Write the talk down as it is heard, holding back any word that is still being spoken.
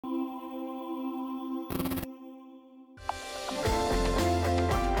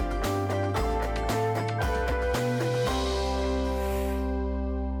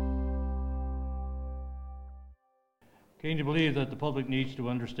Can you believe that the public needs to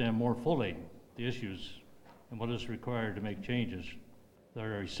understand more fully the issues and what is required to make changes that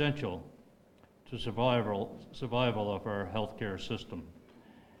are essential to survival of our healthcare system?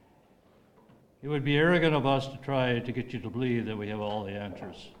 It would be arrogant of us to try to get you to believe that we have all the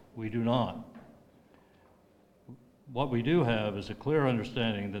answers. We do not. What we do have is a clear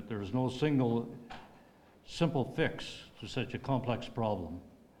understanding that there is no single simple fix to such a complex problem,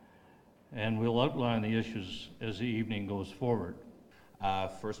 and we'll outline the issues as the evening goes forward.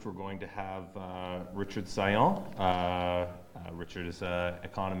 First, we're going to have Richard Saillant. Richard is an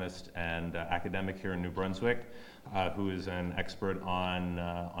economist and academic here in New Brunswick, who is an expert on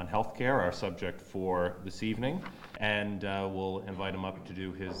healthcare, our subject for this evening, and we'll invite him up to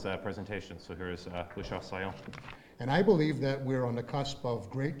do his presentation. So here is Richard Saillant. And I believe that we're on the cusp of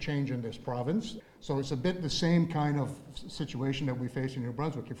great change in this province. So it's a bit the same kind of situation that we face in New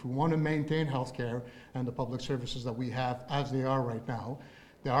Brunswick. If we want to maintain healthcare and the public services that we have as they are right now,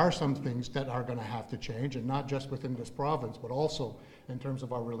 there are some things that are going to have to change, and not just within this province, but also in terms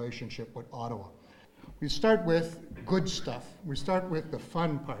of our relationship with Ottawa. We start with good stuff. We start with the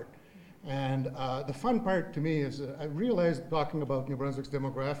fun part. And the fun part to me is, I realized talking about New Brunswick's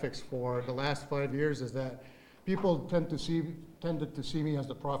demographics for the last 5 years is that people tended to see me as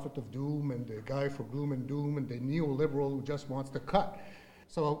the prophet of doom and the guy for gloom and doom and the neoliberal who just wants to cut.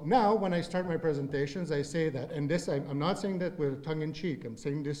 So now when I start my presentations, I say that, and this, I'm not saying that with tongue-in-cheek, I'm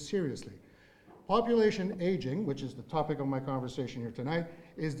saying this seriously. Population aging, which is the topic of my conversation here tonight,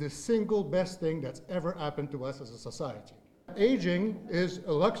 is the single best thing that's ever happened to us as a society. Aging is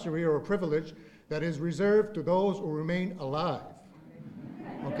a luxury or a privilege that is reserved to those who remain alive,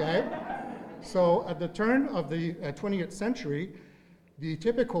 okay? So at the turn of the 20th century, the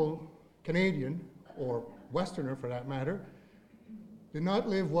typical Canadian, or Westerner for that matter, did not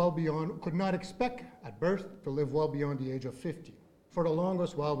live well beyond, could not expect at birth to live well beyond the age of 50. For the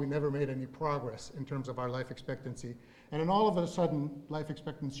longest while, we never made any progress in terms of our life expectancy. And then all of a sudden, life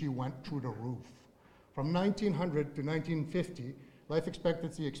expectancy went through the roof. From 1900 to 1950, life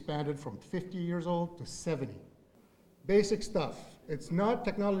expectancy expanded from 50 years old to 70. Basic stuff. It's not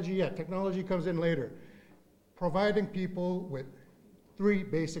technology yet. Technology comes in later. Providing people with 3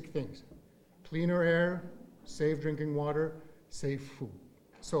 basic things: cleaner air, safe drinking water, safe food.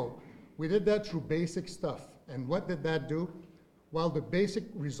 So we did that through basic stuff. And what did that do? Well, the basic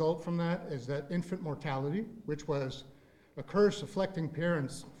result from that is that infant mortality, which was a curse afflicting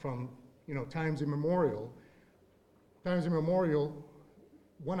parents from times immemorial. Times immemorial,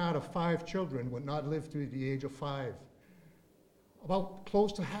 1 out of 5 children would not live to the age of 5. About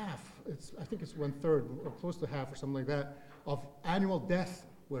close to half, I think it's 1/3, or close to half or something like that, of annual death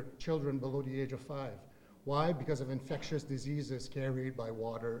were children below the age of 5. Why? Because of infectious diseases carried by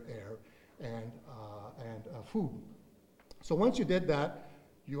water, air, and food. So once you did that,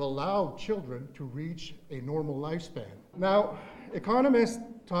 you allowed children to reach a normal lifespan. Now, economists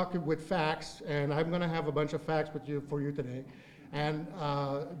talk with facts, and I'm going to have a bunch of facts for you today. And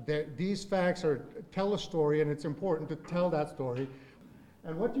these facts tell a story, and it's important to tell that story.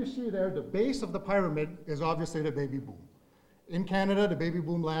 And what you see there, the base of the pyramid is obviously the baby boom. In Canada, the baby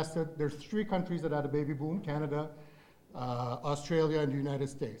boom lasted. There's 3 countries that had a baby boom: Canada, Australia, and the United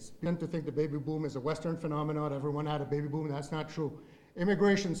States. We tend to think the baby boom is a Western phenomenon. Everyone had a baby boom. That's not true.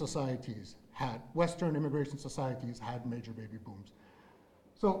 Western immigration societies had major baby booms.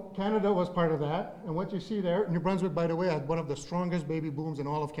 So Canada was part of that, and what you see there, New Brunswick, by the way, had one of the strongest baby booms in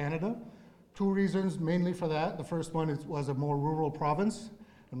all of Canada. 2 reasons mainly for that. The first one was a more rural province,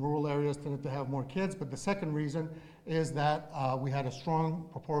 and rural areas tended to have more kids, but the second reason is that we had a strong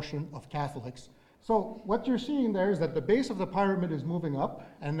proportion of Catholics. So what you're seeing there is that the base of the pyramid is moving up,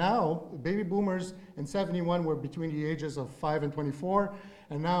 and now baby boomers in 71 were between the ages of 5 and 24,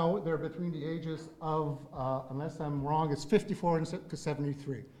 and now they're between the ages of, unless I'm wrong, it's 54 to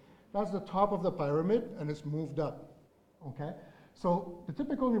 73. That's the top of the pyramid, and it's moved up, okay? So the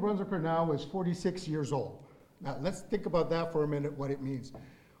typical New Brunswicker now is 46 years old. Now let's think about that for a minute, what it means.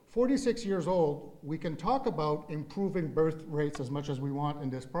 46 years old, we can talk about improving birth rates as much as we want in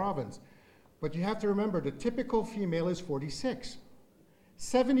this province. But you have to remember, the typical female is 46.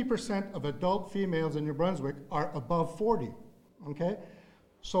 70% of adult females in New Brunswick are above 40, okay?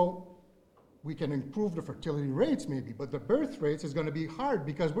 So we can improve the fertility rates maybe, but the birth rates is gonna be hard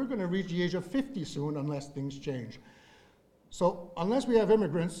because we're gonna reach the age of 50 soon unless things change. So unless we have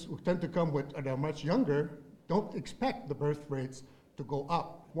immigrants who tend to come with, they're much younger, don't expect the birth rates to go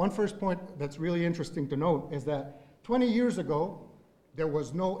up. One first point that's really interesting to note is that 20 years ago, there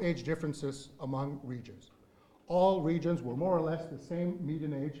was no age differences among regions. All regions were more or less the same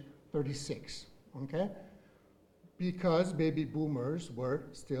median age, 36, okay? Because baby boomers were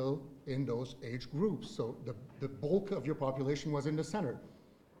still in those age groups. So the bulk of your population was in the center.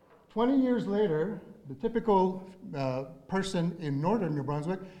 20 years later, the typical person in northern New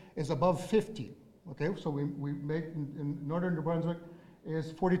Brunswick is above 50. Okay, so we make in northern New Brunswick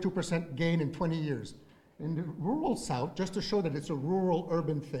is 42% gain in 20 years. In the rural south, just to show that it's a rural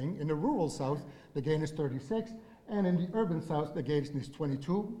urban thing, in the rural south, the gain is 36, and in the urban south, the gain is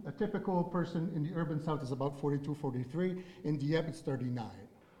 22. A typical person in the urban south is about 42, 43. In Dieppe, it's 39.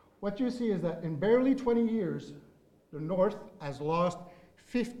 What you see is that in barely 20 years, the north has lost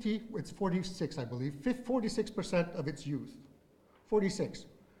 46, I believe, 46% of its youth. 46.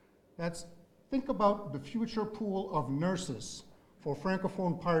 Think about the future pool of nurses for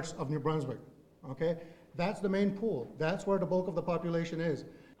Francophone parts of New Brunswick, okay? That's the main pool. That's where the bulk of the population is.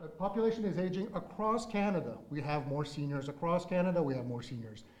 The population is aging across Canada. We have more seniors. Across Canada, we have more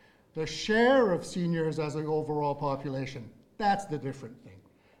seniors. The share of seniors as the overall population, that's the different thing.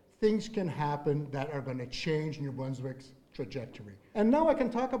 Things can happen that are going to change New Brunswick's trajectory. And now I can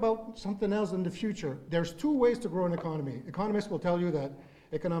talk about something else in the future. There's two ways to grow an economy. Economists will tell you that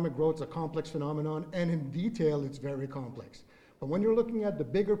economic growth is a complex phenomenon, and in detail, it's very complex. But when you're looking at the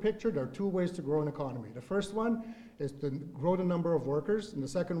bigger picture, there are two ways to grow an economy. The first one is to grow the number of workers, and the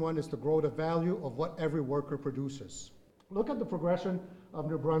second one is to grow the value of what every worker produces. Look at the progression of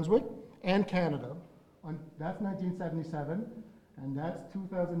New Brunswick and Canada. That's 1977, and that's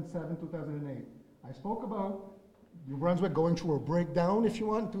 2007, 2008. I spoke about New Brunswick going through a breakdown, if you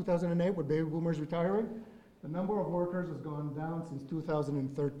want, in 2008 with baby boomers retiring. The number of workers has gone down since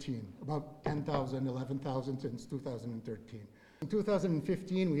 2013, about 10,000, 11,000 since 2013. In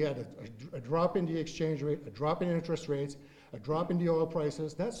 2015, we had a drop in the exchange rate, a drop in interest rates, a drop in the oil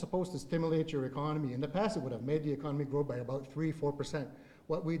prices. That's supposed to stimulate your economy. In the past, it would have made the economy grow by about 3-4%.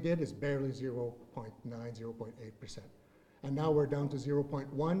 What we did is barely 0.9, 0.8%. And now we're down to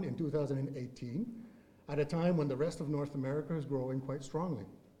 0.1 in 2018, at a time when the rest of North America is growing quite strongly,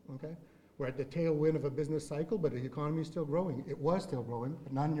 okay? We're at the tailwind of a business cycle, but the economy is still growing. It was still growing,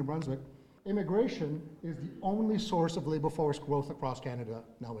 but not in New Brunswick. Immigration is the only source of labor force growth across Canada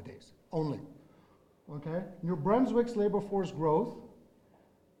nowadays, only, okay? New Brunswick's labor force growth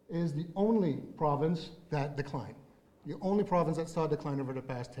is the only province that declined, the only province that saw a decline over the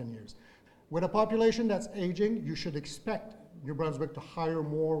past 10 years. With a population that's aging, you should expect New Brunswick to hire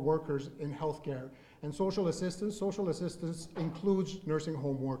more workers in healthcare and social assistance. Social assistance includes nursing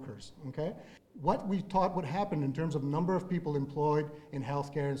home workers, okay? What we thought would happen in terms of number of people employed in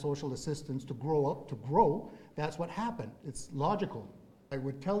healthcare and social assistance to grow, that's what happened. It's logical. I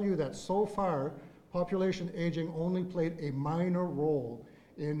would tell you that so far, population aging only played a minor role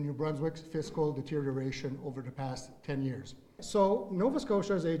in New Brunswick's fiscal deterioration over the past 10 years. So Nova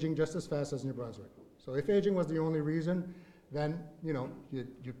Scotia is aging just as fast as New Brunswick. So if aging was the only reason, then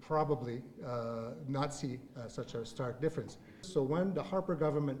you'd probably not see such a stark difference. So when the Harper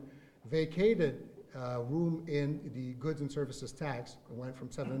government vacated room in the goods and services tax, it went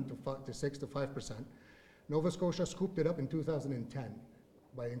from 7 to 6 to 5%, Nova Scotia scooped it up in 2010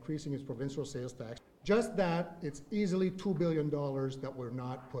 by increasing its provincial sales tax. Just that, it's easily $2 billion that were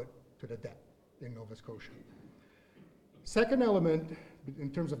not put to the debt in Nova Scotia. Second element, in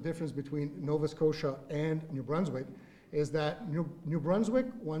terms of difference between Nova Scotia and New Brunswick, is that New Brunswick,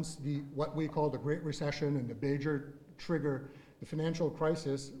 once what we call the Great Recession and the major trigger, the financial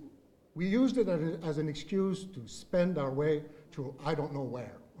crisis, we used it as an excuse to spend our way to I don't know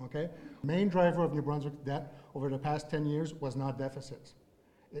where, okay? Main driver of New Brunswick debt over the past 10 years was not deficits.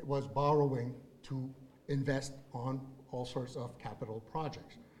 It was borrowing to invest on all sorts of capital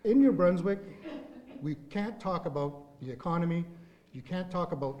projects. In New Brunswick, we can't talk about the economy, you can't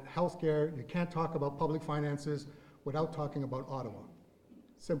talk about healthcare, you can't talk about public finances without talking about Ottawa.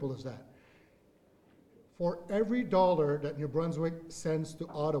 Simple as that. For every dollar that New Brunswick sends to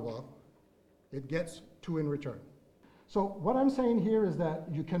Ottawa, it gets 2 in return. So what I'm saying here is that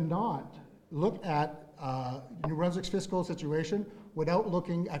you cannot look at New Brunswick's fiscal situation without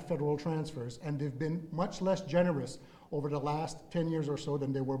looking at federal transfers, and they've been much less generous over the last 10 years or so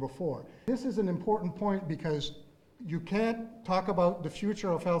than they were before. This is an important point because you can't talk about the future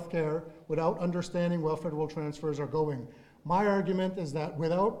of healthcare without understanding where federal transfers are going. My argument is that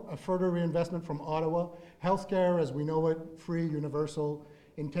without a further reinvestment from Ottawa, healthcare as we know it, free, universal,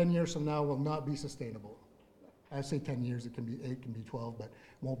 in 10 years from now will not be sustainable. I say 10 years, it can be 8, it can be 12, but it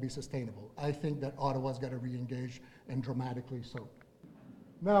won't be sustainable. I think that Ottawa's got to re-engage, and dramatically so.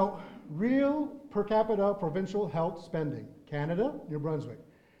 Now, real per capita provincial health spending, Canada, New Brunswick.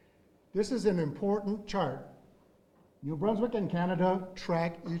 This is an important chart. New Brunswick and Canada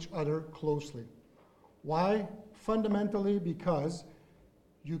track each other closely. Why? fundamentally because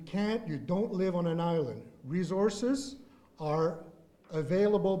you don't live on an island. Resources are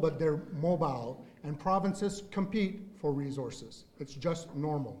available, but they're mobile, and provinces compete for resources. It's just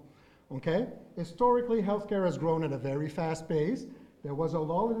normal, okay? Historically, healthcare has grown at a very fast pace. There was a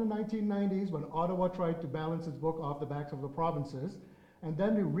lull in the 1990s when Ottawa tried to balance its book off the backs of the provinces, and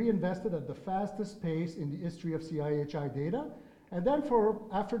then we reinvested at the fastest pace in the history of CIHI data. And then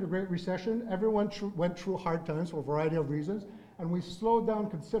after the Great Recession, everyone went through hard times for a variety of reasons, and we slowed down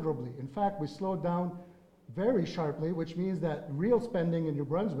considerably. In fact, we slowed down very sharply, which means that real spending in New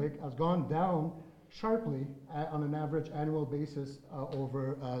Brunswick has gone down sharply on an average annual basis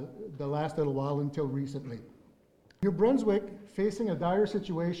over the last little while until recently. New Brunswick, facing a dire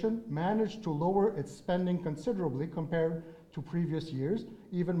situation, managed to lower its spending considerably compared to previous years,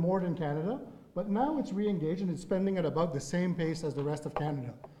 even more than Canada, but now it's re-engaged and it's spending at about the same pace as the rest of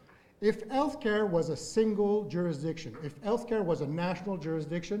Canada. If healthcare was a single jurisdiction, if healthcare was a national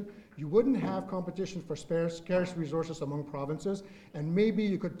jurisdiction, you wouldn't have competition for scarce resources among provinces, and maybe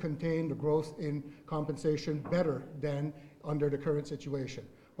you could contain the growth in compensation better than under the current situation.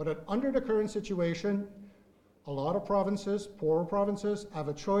 But under the current situation, a lot of provinces, poorer provinces, have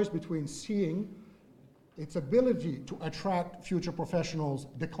a choice between seeing its ability to attract future professionals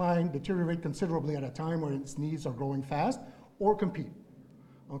deteriorate considerably at a time when its needs are growing fast, or compete,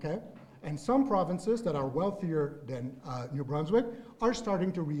 okay? And some provinces that are wealthier than New Brunswick are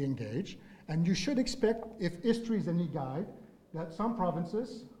starting to re-engage, and you should expect, if history is any guide, that some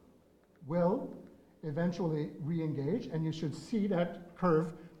provinces will eventually re-engage, and you should see that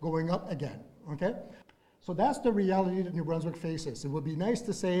curve going up again, okay? So that's the reality that New Brunswick faces. It would be nice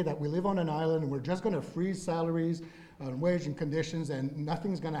to say that we live on an island and we're just going to freeze salaries and wage and conditions and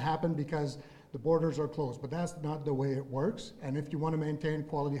nothing's going to happen because the borders are closed, but that's not the way it works. And if you want to maintain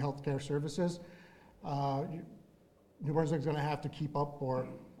quality healthcare services, New Brunswick's going to have to keep up, or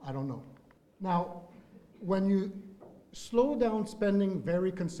I don't know. Now, when you slow down spending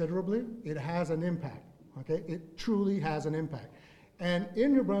very considerably, it has an impact, okay? It truly has an impact. And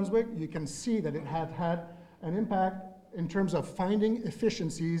in New Brunswick, you can see that it had had an impact in terms of finding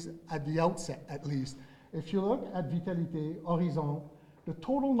efficiencies at the outset, at least. If you look at Vitalité, Horizon, the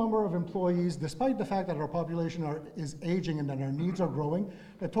total number of employees, despite the fact that our population is aging and that our needs are growing,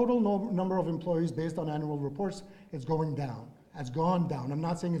 the total number of employees based on annual reports is going down, has gone down. I'm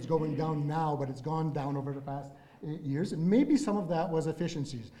not saying it's going down now, but it's gone down over the past 8 years. And maybe some of that was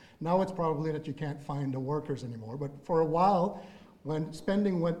efficiencies. Now it's probably that you can't find the workers anymore. But for a while, when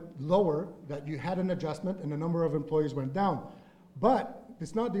spending went lower, that you had an adjustment and the number of employees went down. But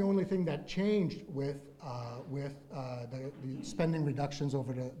it's not the only thing that changed with the spending reductions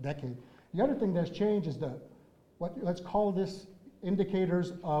over the decade. The other thing that's changed is let's call this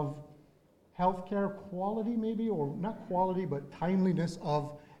indicators of healthcare quality maybe, or not quality, but timeliness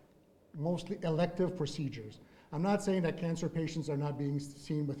of mostly elective procedures. I'm not saying that cancer patients are not being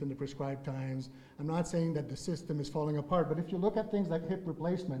seen within the prescribed times. I'm not saying that the system is falling apart, but if you look at things like hip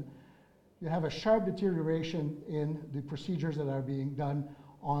replacement, you have a sharp deterioration in the procedures that are being done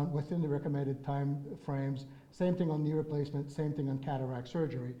within the recommended time frames. Same thing on knee replacement, same thing on cataract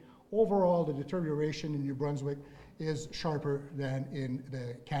surgery. Overall, the deterioration in New Brunswick is sharper than in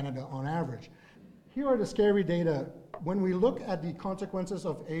Canada on average. Here are the scary data. When we look at the consequences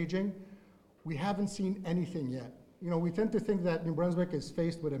of aging, we haven't seen anything yet. You know, we tend to think that New Brunswick is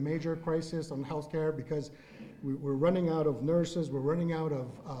faced with a major crisis on healthcare because we're running out of nurses, we're running out of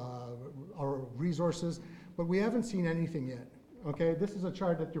our resources, but we haven't seen anything yet, okay? This is a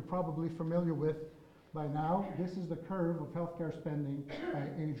chart that you're probably familiar with by now. This is the curve of healthcare spending by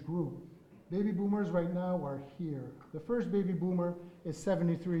age group. Baby boomers right now are here. The first baby boomer is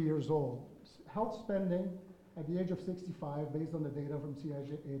 73 years old. Health spending at the age of 65, based on the data from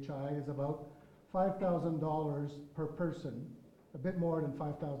CIHI, is about $5,000 per person, a bit more than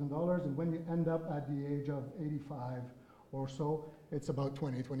 $5,000, and when you end up at the age of 85 or so, it's about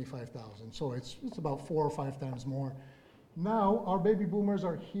 $25,000. So it's about 4 or 5 times more. Now, our baby boomers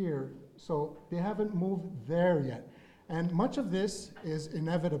are here, so they haven't moved there yet. And much of this is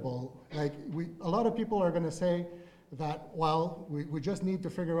inevitable. Like, a lot of people are gonna say that, well, we just need to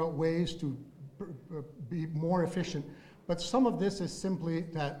figure out ways to be more efficient. But some of this is simply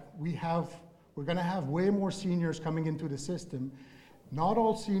that we're gonna have way more seniors coming into the system. Not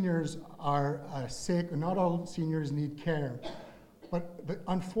all seniors are sick, not all seniors need care. But the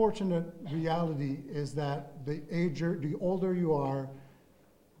unfortunate reality is that the older you are,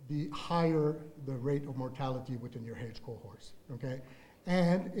 the higher the rate of mortality within your age cohorts, okay?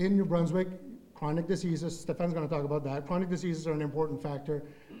 And in New Brunswick, chronic diseases, Stefan's gonna talk about that, chronic diseases are an important factor.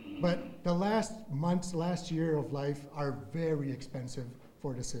 But the last months, last year of life are very expensive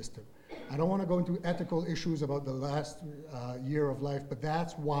for the system. I don't want to go into ethical issues about the last year of life, but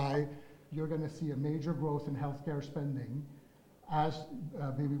that's why you're going to see a major growth in healthcare spending as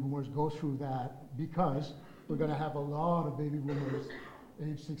baby boomers go through that, because we're going to have a lot of baby boomers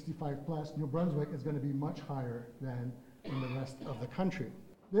age 65 plus. New Brunswick is going to be much higher than in the rest of the country.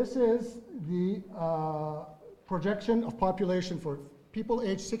 This is the projection of population for people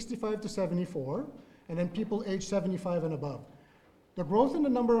age 65 to 74, and then people age 75 and above. The growth in the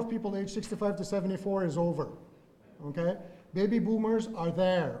number of people age 65 to 74 is over, okay? Baby boomers are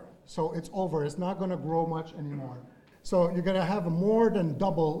there, so it's over. It's not gonna grow much anymore. So you're gonna have more than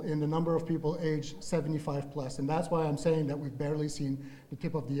double in the number of people age 75 plus, and that's why I'm saying that we've barely seen the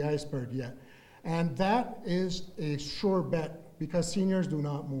tip of the iceberg yet. And that is a sure bet, because seniors do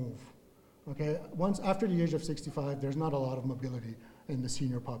not move, okay? Once after the age of 65, there's not a lot of mobility in the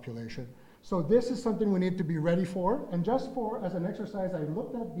senior population. So this is something we need to be ready for. And just for, as an exercise, I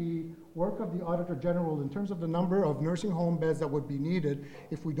looked at the work of the Auditor General in terms of the number of nursing home beds that would be needed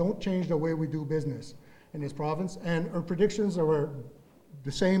if we don't change the way we do business in this province. And our predictions are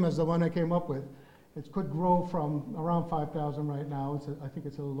the same as the one I came up with. It could grow from around 5,000 right now, I think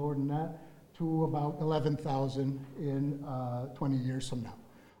it's a little lower than that, to about 11,000 in 20 years from now.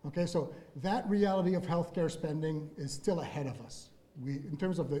 Okay, so that reality of healthcare spending is still ahead of us. In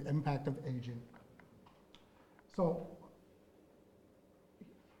terms of the impact of aging. So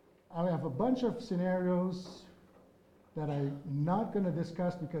I have a bunch of scenarios that I'm not going to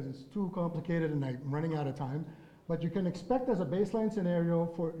discuss because it's too complicated and I'm running out of time. But you can expect as a baseline scenario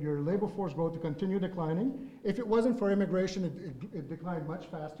for your labor force growth to continue declining. If it wasn't for immigration, it declined much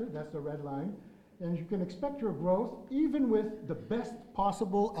faster. That's the red line. And you can expect your growth, even with the best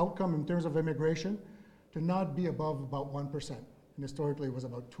possible outcome in terms of immigration, to not be above about 1%. And historically it was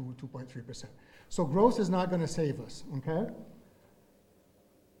about 2.3%. So growth is not going to save us, okay?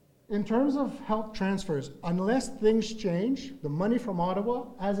 In terms of health transfers, unless things change, the money from Ottawa,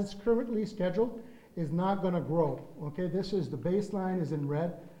 as it's currently scheduled, is not going to grow, okay? This is the baseline is in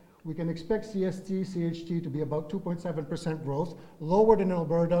red. We can expect CST, CHT to be about 2.7% growth, lower than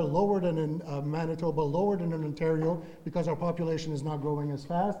Alberta, lower than in Manitoba, lower than in Ontario, because our population is not growing as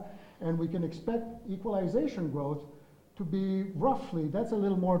fast. And we can expect equalization growth to be roughly, that's a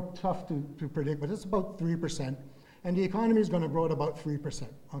little more tough to predict, but it's about 3%. And the economy is going to grow at about 3%,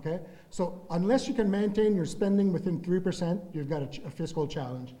 okay? So unless you can maintain your spending within 3%, you've got a fiscal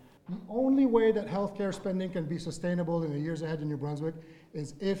challenge. The only way that healthcare spending can be sustainable in the years ahead in New Brunswick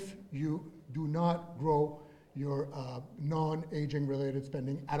is if you do not grow your non-aging related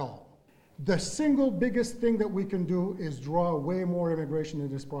spending at all. The single biggest thing that we can do is draw way more immigration in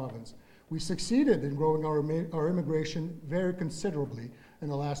this province. We succeeded in growing our immigration very considerably in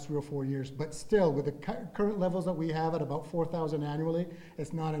the last 3 or 4 years, but still, with the current levels that we have at about 4,000 annually,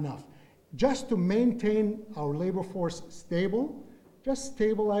 it's not enough. Just to maintain our labor force stable, just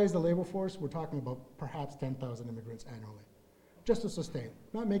stabilize the labor force, we're talking about perhaps 10,000 immigrants annually, just to sustain,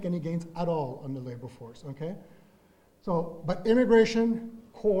 not make any gains at all on the labor force, okay? So, but immigration,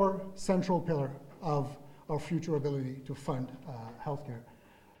 core, central pillar of our future ability to fund healthcare.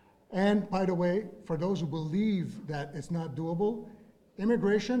 And by the way, for those who believe that it's not doable,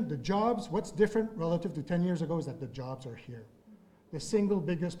 immigration, the jobs, what's different relative to 10 years ago is that the jobs are here. The single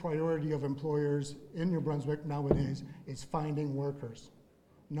biggest priority of employers in New Brunswick nowadays is finding workers,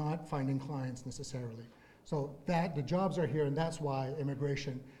 not finding clients necessarily. So that the jobs are here, and that's why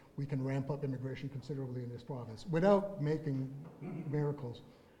immigration, we can ramp up immigration considerably in this province without making miracles.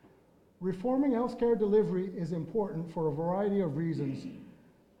 Reforming healthcare delivery is important for a variety of reasons.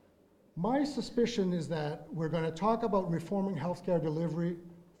 My suspicion is that we're going to talk about reforming healthcare delivery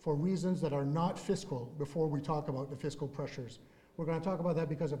for reasons that are not fiscal before we talk about the fiscal pressures. We're going to talk about that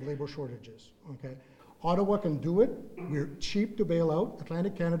because of labor shortages, okay? Ottawa can do it. We're cheap to bail out.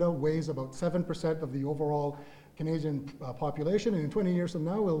 Atlantic Canada weighs about 7% of the overall Canadian population, and in 20 years from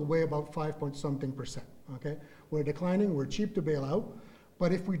now, we'll weigh about 5-point-something%, okay? We're declining, we're cheap to bail out,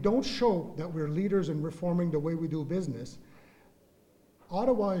 but if we don't show that we're leaders in reforming the way we do business,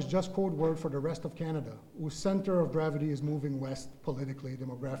 Ottawa is just code word for the rest of Canada, whose center of gravity is moving west politically,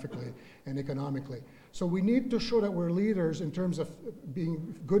 demographically, and economically. So we need to show that we're leaders in terms of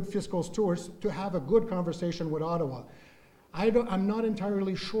being good fiscal stewards to have a good conversation with Ottawa. I'm not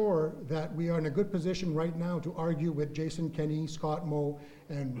entirely sure that we are in a good position right now to argue with Jason Kenney, Scott Moe,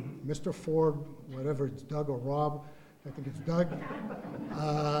 and Mr. Ford, whatever it's Doug or Rob, I think it's Doug,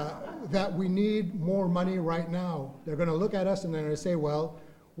 that we need more money right now. They're going to look at us and they're going to say, well,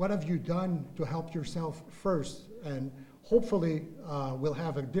 what have you done to help yourself first? And hopefully we'll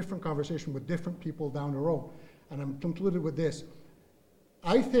have a different conversation with different people down the road. And I'm concluded with this.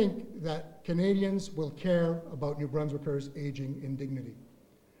 I think that Canadians will care about New Brunswickers aging in dignity.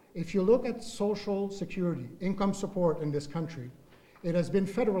 If you look at social security, income support in this country, it has been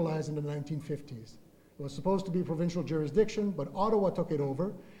federalized in the 1950s. It was supposed to be provincial jurisdiction, but Ottawa took it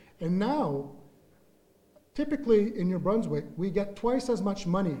over. And now, typically in New Brunswick, we get twice as much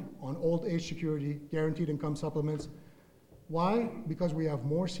money on old age security, guaranteed income supplements. Why? Because we have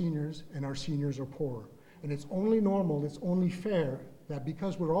more seniors and our seniors are poorer. And it's only normal, it's only fair that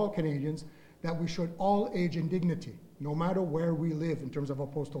because we're all Canadians, that we should all age in dignity, no matter where we live in terms of our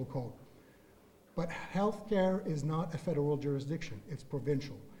postal code. But healthcare is not a federal jurisdiction, it's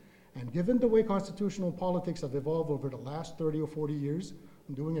provincial. And given the way constitutional politics have evolved over the last 30 or 40 years,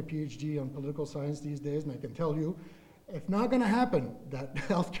 I'm doing a PhD on political science these days, and I can tell you, it's not gonna happen that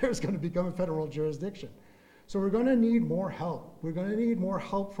healthcare is gonna become a federal jurisdiction. So we're gonna need more help. We're gonna need more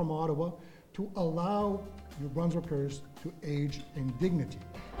help from Ottawa to allow New Brunswickers to age in dignity.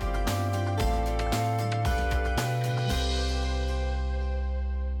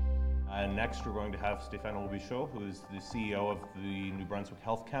 Next, we're going to have Stéphane Robichaud, who is the CEO of the New Brunswick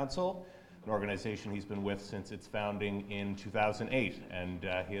Health Council, an organization he's been with since its founding in 2008, and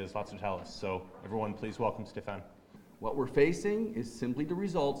he has lots to tell us. So everyone, please welcome Stéphane. What we're facing is simply the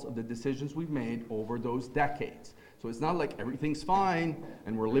results of the decisions we've made over those decades. So it's not like everything's fine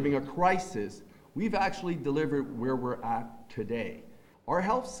and we're living a crisis. We've actually delivered where we're at today. Our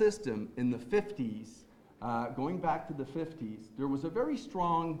health system in the 50s, going back to the 50s, there was a very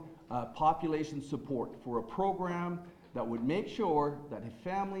strong population support for a program that would make sure that if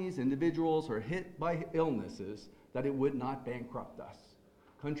families, individuals are hit by illnesses, that it would not bankrupt us.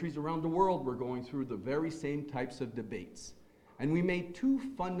 Countries around the world were going through the very same types of debates. And we made two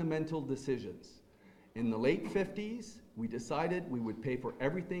fundamental decisions. In the late 50s, we decided we would pay for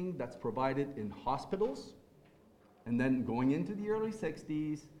everything that's provided in hospitals. And then going into the early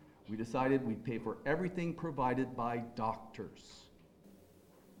 60s, we decided we'd pay for everything provided by doctors.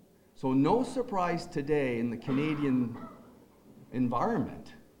 So no surprise today in the Canadian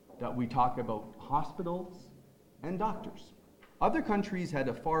environment that we talk about hospitals and doctors. Other countries had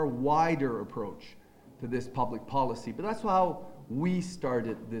a far wider approach to this public policy, but that's how we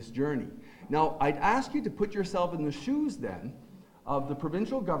started this journey. Now, I'd ask you to put yourself in the shoes then of the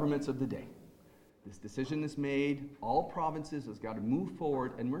provincial governments of the day. This decision is made, all provinces has got to move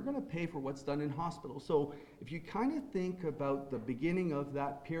forward, and we're going to pay for what's done in hospitals. So if you kind of think about the beginning of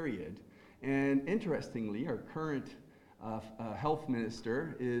that period, and interestingly, our current health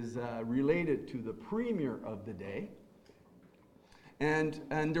minister is related to the premier of the day, and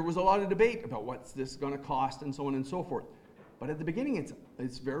there was a lot of debate about what's this going to cost and so on and so forth. But at the beginning,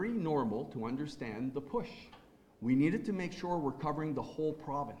 it's very normal to understand the push. We needed to make sure we're covering the whole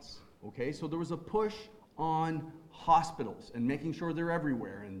province. Okay, so there was a push on hospitals and making sure they're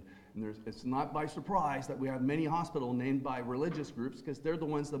everywhere. And it's not by surprise that we have many hospitals named by religious groups, because they're the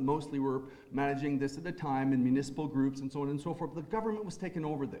ones that mostly were managing this at the time, and municipal groups and so on and so forth. The government was taking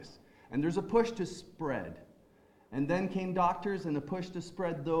over this. And there's a push to spread. And then came doctors and a push to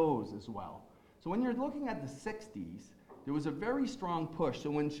spread those as well. So when you're looking at the 60s, there was a very strong push.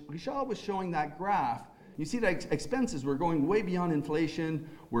 So when Richard was showing that graph, you see that expenses were going way beyond inflation.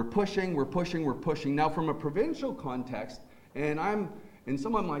 We're pushing. Now from a provincial context, and in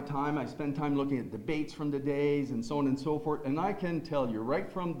some of my time, I spend time looking at debates from the days and so on and so forth, and I can tell you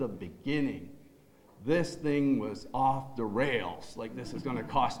right from the beginning, this thing was off the rails. Like, this is gonna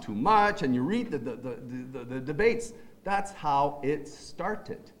cost too much, and you read the debates. That's how it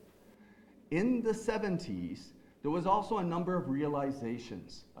started. In the 70s, there was also a number of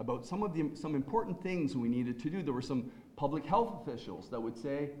realizations about some important things we needed to do. There were some public health officials that would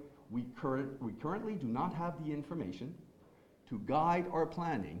say, we currently do not have the information to guide our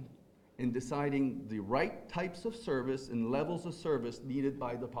planning in deciding the right types of service and levels of service needed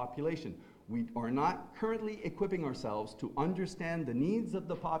by the population. We are not currently equipping ourselves to understand the needs of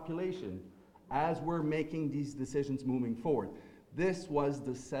the population as we're making these decisions moving forward. This was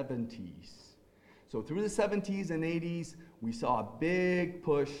the 70s. So through the 70s and 80s, we saw a big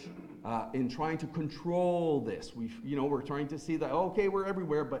push in trying to control this. We're trying to see that, okay, we're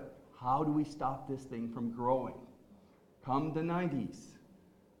everywhere, but how do we stop this thing from growing? Come the 90s,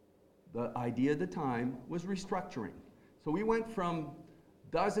 the idea at the time was restructuring. So we went from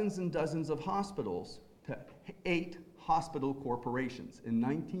dozens and dozens of hospitals to 8 hospital corporations in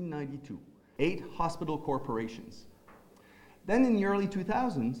 1992. 8 hospital corporations. Then in the early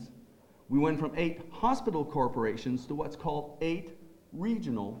 2000s, we went from 8 hospital corporations to what's called 8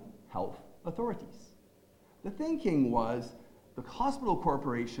 regional health authorities. The thinking was the hospital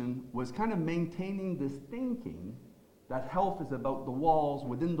corporation was kind of maintaining this thinking that health is about the walls,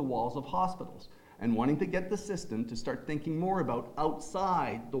 within the walls of hospitals, and wanting to get the system to start thinking more about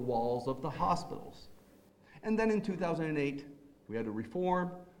outside the walls of the hospitals. And then in 2008, we had a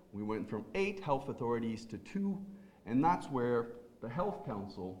reform. We went from 8 health authorities to 2, and that's where the Health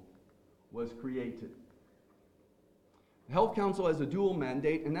Council was created. The Health Council has a dual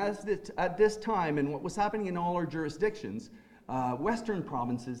mandate, and at this time, and what was happening in all our jurisdictions, Western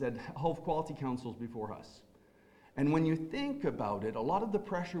provinces had health quality councils before us. And when you think about it, a lot of the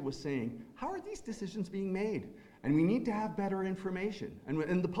pressure was saying, how are these decisions being made? And we need to have better information.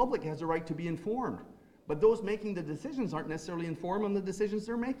 And the public has a right to be informed. But those making the decisions aren't necessarily informed on the decisions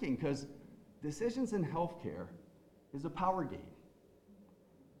they're making, because decisions in healthcare is a power game.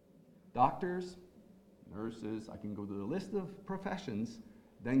 Doctors, nurses, I can go to the list of professions,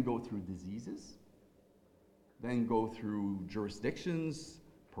 then go through diseases, then go through jurisdictions,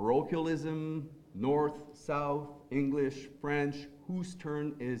 parochialism, North, South, English, French, whose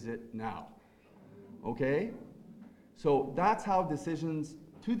turn is it now? Okay? So that's how decisions,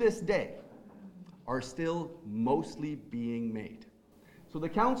 to this day, are still mostly being made. So the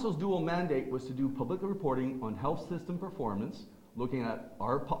Council's dual mandate was to do public reporting on health system performance, looking at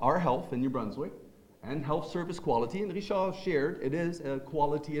our health in New Brunswick, and health service quality. And Richard shared, it is a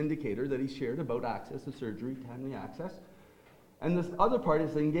quality indicator that he shared about access to surgery, timely access. And this other part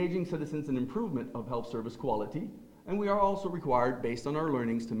is engaging citizens in improvement of health service quality. And we are also required, based on our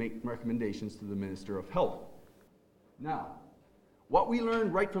learnings, to make recommendations to the Minister of Health. Now, what we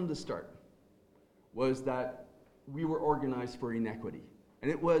learned right from the start was that we were organized for inequity.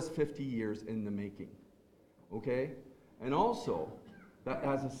 And it was 50 years in the making, okay? And also, that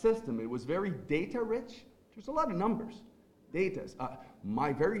as a system, it was very data-rich. There's a lot of numbers, data.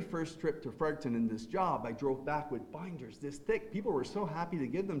 My very first trip to Fredericton in this job, I drove back with binders this thick. People were so happy to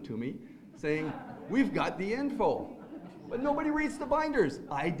give them to me, saying, we've got the info. But nobody reads the binders.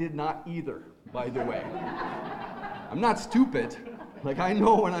 I did not either, by the way. I'm not stupid. Like, I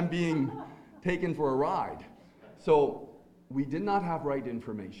know when I'm being taken for a ride. So we did not have right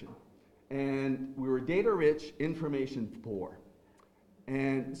information. And we were data-rich, information poor.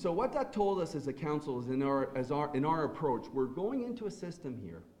 And so what that told us as a council is in our approach, we're going into a system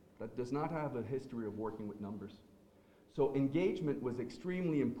here that does not have a history of working with numbers. So engagement was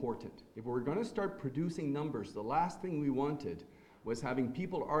extremely important. If we're going to start producing numbers, the last thing we wanted was having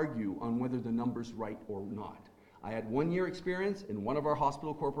people argue on whether the number's right or not. I had 1 year experience in one of our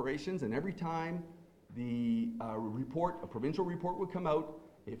hospital corporations, and every time the a provincial report would come out,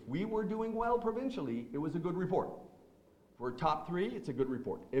 if we were doing well provincially, it was a good report. If we're top 3, it's a good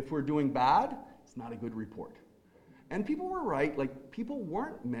report. If we're doing bad, it's not a good report. And people were right, like people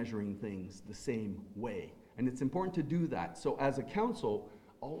weren't measuring things the same way. And it's important to do that. So as a council,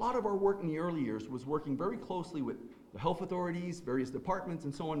 a lot of our work in the early years was working very closely with the health authorities, various departments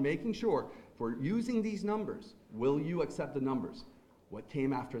and so on, making sure if we're using these numbers, will you accept the numbers? What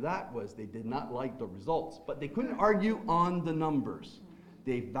came after that was they did not like the results, but they couldn't argue on the numbers.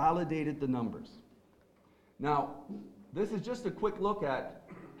 They validated the numbers. Now, this is just a quick look at,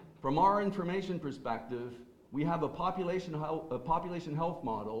 from our information perspective, we have a population health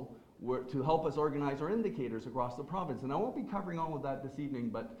model to help us organize our indicators across the province. And I won't be covering all of that this evening,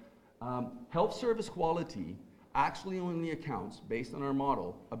 but health service quality actually only accounts, based on our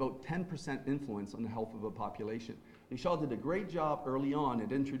model, about 10% influence on the health of a population. Michelle did a great job early on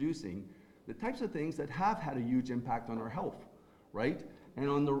at introducing the types of things that have had a huge impact on our health, right? And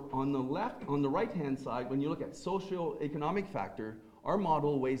on the right-hand side, when you look at socio-economic factor, our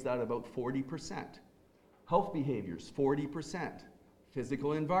model weighs that about 40%. Health behaviors, 40%.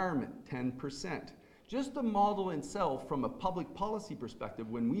 Physical environment, 10%. Just the model itself, from a public policy perspective,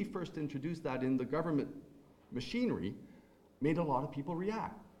 when we first introduced that in the government machinery, made a lot of people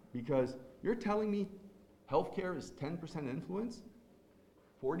react. Because you're telling me healthcare is 10% influence,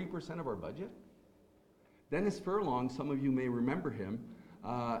 40% of our budget? Dennis Furlong, some of you may remember him,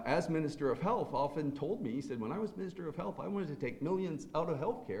 as Minister of Health, often told me, he said, when I was Minister of Health, I wanted to take millions out of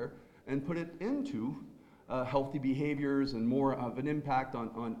healthcare and put it into healthy behaviors and more of an impact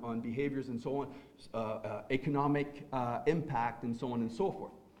on behaviors and so on, economic impact and so on and so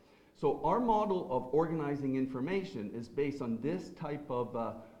forth. So our model of organizing information is based on this type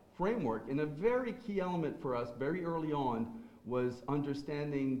of framework, and a very key element for us very early on was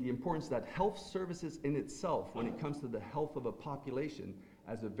understanding the importance that health services in itself, when it comes to the health of a population,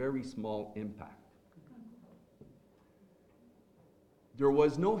 has a very small impact. There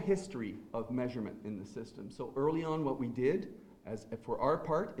was no history of measurement in the system. So early on what we did, as for our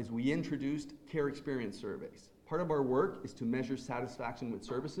part, is we introduced care experience surveys. Part of our work is to measure satisfaction with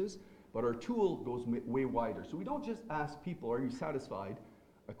services, but our tool goes way wider. So we don't just ask people, are you satisfied?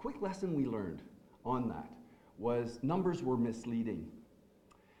 A quick lesson we learned on that was numbers were misleading.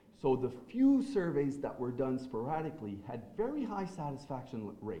 So the few surveys that were done sporadically had very high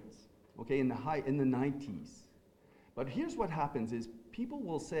satisfaction rates, okay, in the 90s. But here's what happens is people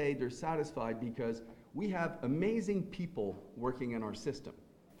will say they're satisfied because we have amazing people working in our system.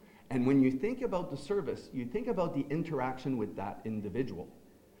 And when you think about the service, you think about the interaction with that individual.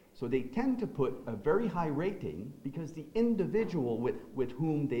 So they tend to put a very high rating because the individual with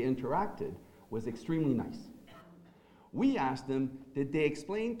whom they interacted was extremely nice. We asked them, did they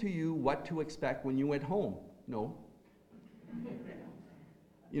explain to you what to expect when you went home? No.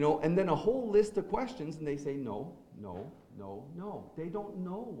 You know, and then a whole list of questions, and they say no, no, no, no. They don't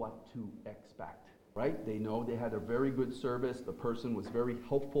know what to expect, right? They know they had a very good service, the person was very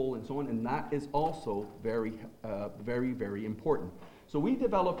helpful and so on, and that is also very, very important. So we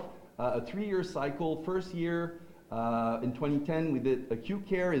developed a 3-year cycle. First year, in 2010, we did acute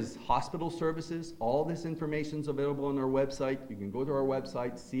care is hospital services. All this information is available on our website. You can go to our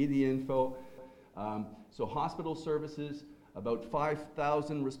website, see the info. So hospital services, about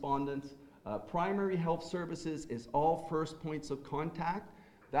 5,000 respondents. Primary health services is all first points of contact.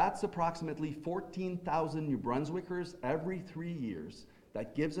 That's approximately 14,000 New Brunswickers every 3 years.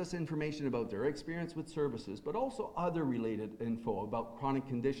 That gives us information about their experience with services, but also other related info about chronic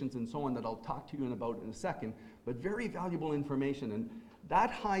conditions and so on that I'll talk to you about in a second, but very valuable information. And that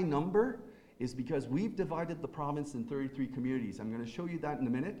high number is because we've divided the province in 33 communities. I'm going to show you that in a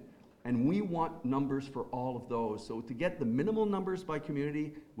minute. And we want numbers for all of those. So to get the minimal numbers by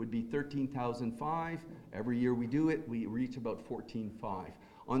community would be 13,005. Every year we do it, we reach about 14,500.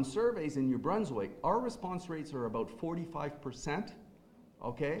 On surveys in New Brunswick, our response rates are about 45%.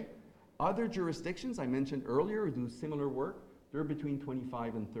 Okay? Other jurisdictions I mentioned earlier who do similar work, they're between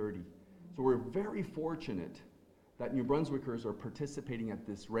 25 and 30. So we're very fortunate that New Brunswickers are participating at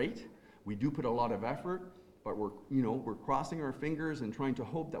this rate. We do put a lot of effort, but we're crossing our fingers and trying to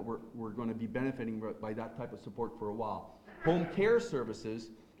hope that we're going to be benefiting by that type of support for a while. Home care services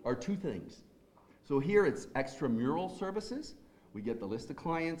are two things. So here it's extramural services. We get the list of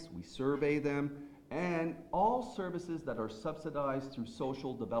clients, we survey them, and all services that are subsidized through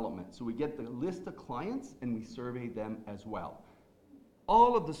social development. So we get the list of clients and we survey them as well.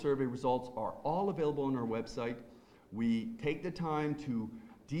 All of the survey results are all available on our website. We take the time to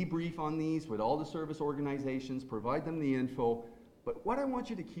debrief on these with all the service organizations, provide them the info. But what I want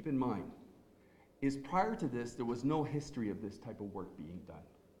you to keep in mind is prior to this, there was no history of this type of work being done.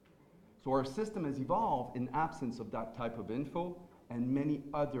 So our system has evolved in absence of that type of info and many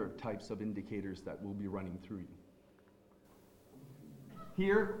other types of indicators that we'll be running through you.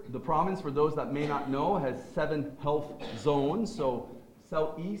 Here, the province, for those that may not know, has 7 health zones. So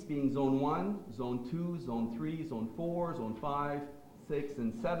southeast being zone 1, zone 2, zone 3, zone 4, zone 5, 6,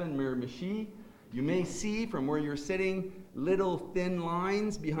 and 7, Miramichi. You may see from where you're sitting little thin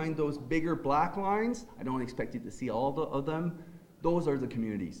lines behind those bigger black lines. I don't expect you to see all of them. Those are the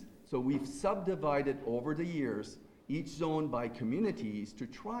communities. So we've subdivided over the years each zone by communities to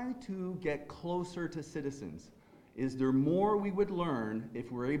try to get closer to citizens. Is there more we would learn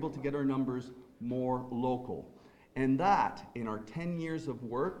if we're able to get our numbers more local? And that, in our 10 years of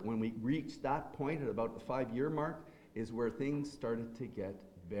work, when we reached that point at about the 5-year mark, is where things started to get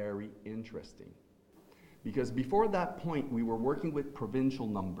very interesting. Because before that point, we were working with provincial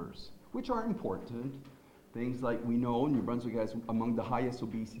numbers, which are important. Things like we know New Brunswick has among the highest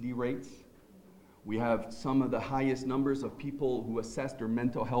obesity rates. We have some of the highest numbers of people who assess their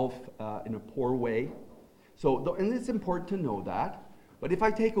mental health in a poor way. So, and it's important to know that. But if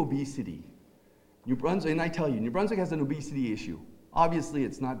I take obesity, New Brunswick, and I tell you, New Brunswick has an obesity issue. Obviously,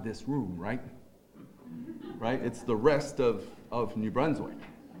 it's not this room, right? Right? It's the rest of New Brunswick,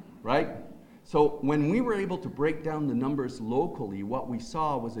 right? So when we were able to break down the numbers locally, what we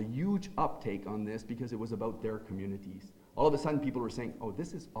saw was a huge uptake on this because it was about their communities. All of a sudden, people were saying, oh,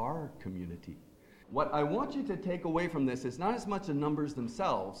 this is our community. What I want you to take away from this is not as much the numbers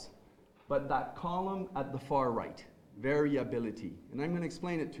themselves, but that column at the far right, variability. And I'm going to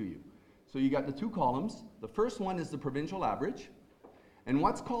explain it to you. So you got the 2 columns. The first one is the provincial average. And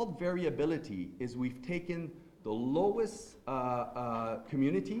what's called variability is we've taken the lowest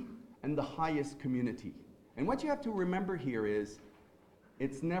community and the highest community. And what you have to remember here is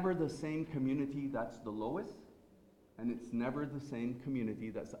it's never the same community that's the lowest, and it's never the same community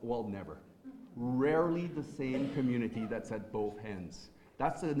that's, well, never. Rarely the same community that's at both ends.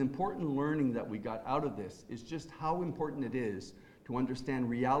 That's an important learning that we got out of this, is just how important it is to understand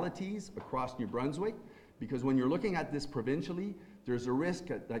realities across New Brunswick, because when you're looking at this provincially, there's a risk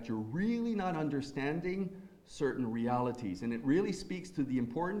that you're really not understanding certain realities. And it really speaks to the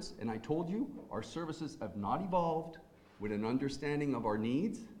importance, and I told you, our services have not evolved with an understanding of our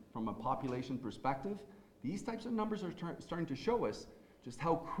needs from a population perspective. These types of numbers are starting to show us just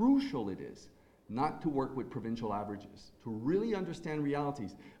how crucial it is not to work with provincial averages, to really understand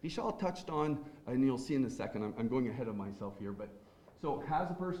realities. Vishal touched on, and you'll see in a second, I'm going ahead of myself here, but so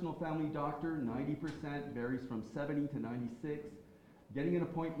has a personal family doctor, 90%, varies from 70 to 96. Getting an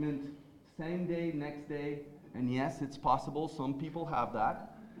appointment same day, next day, and yes, it's possible, some people have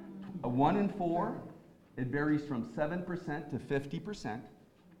that. A 1 in 4, it varies from 7% to 50%.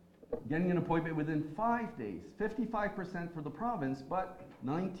 Getting an appointment within 5 days, 55% for the province, but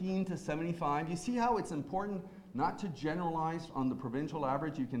 19 to 75. You see how it's important not to generalize on the provincial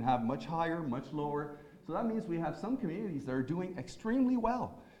average. You can have much higher, much lower. So that means we have some communities that are doing extremely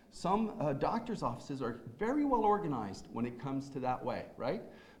well. Some doctors' offices are very well organized when it comes to that way, right?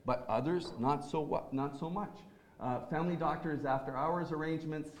 But others, not so much. Family doctors after hours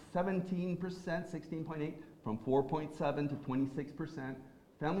arrangements, 17%, 16.8, from 4.7 to 26%.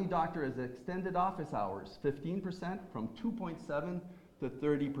 Family doctor as extended office hours, 15%, from 2.7 to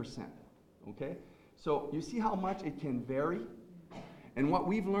 30%, okay? So you see how much it can vary? And what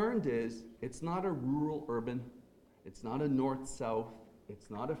we've learned is, it's not a rural-urban, it's not a north-south, it's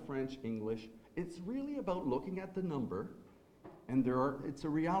not a French-English, it's really about looking at the number, and it's a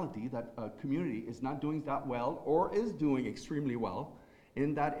reality that a community is not doing that well, or is doing extremely well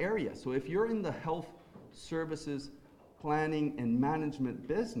in that area. So if you're in the health services planning and management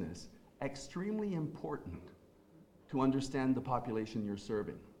business, extremely important to understand the population you're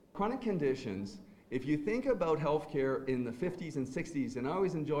serving. Chronic conditions, if you think about healthcare in the 50s and 60s, and I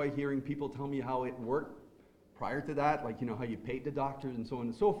always enjoy hearing people tell me how it worked prior to that, like, you know, how you paid the doctors and so on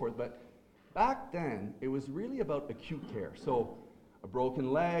and so forth, but back then, it was really about acute care. So a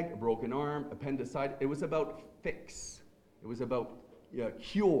broken leg, a broken arm, appendicitis, it was about fix. It was about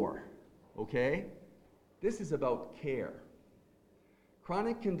cure, okay? This is about care.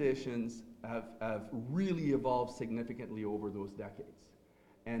 Chronic conditions have really evolved significantly over those decades.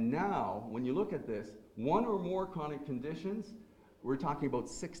 And now, when you look at this, 1 or more chronic conditions, we're talking about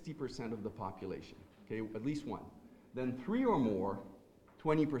 60% of the population, okay, at least 1. Then 3 or more,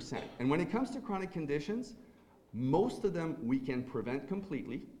 20%. And when it comes to chronic conditions, most of them we can prevent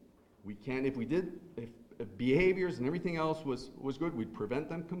completely. We can, if behaviors and everything else was good, we'd prevent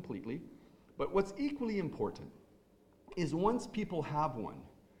them completely. But what's equally important is once people have one,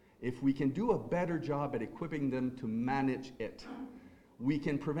 if we can do a better job at equipping them to manage it, we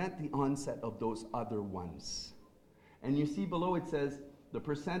can prevent the onset of those other ones. And you see below it says, the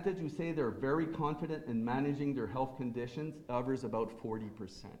percentage who say they're very confident in managing their health conditions hovers about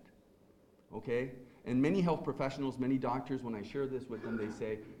 40%, okay? And many health professionals, many doctors, when I share this with them, they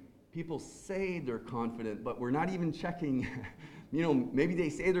say, people say they're confident, but we're not even checking. You know, maybe they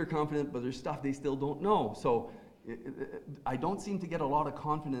say they're confident, but there's stuff they still don't know. So I don't seem to get a lot of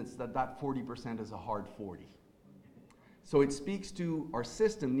confidence that that 40% is a hard 40. So it speaks to our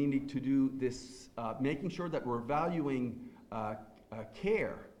system needing to do this, making sure that we're valuing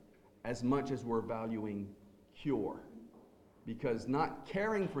care as much as we're valuing cure. Because not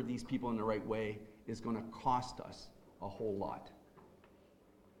caring for these people in the right way is going to cost us a whole lot.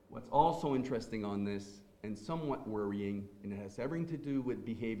 What's also interesting on this, and somewhat worrying, and it has everything to do with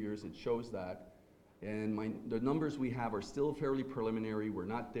behaviors, it shows that, and the numbers we have are still fairly preliminary, we're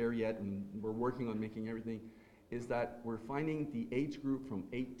not there yet, and we're working on making everything, is that we're finding the age group from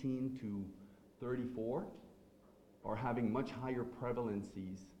 18 to 34 are having much higher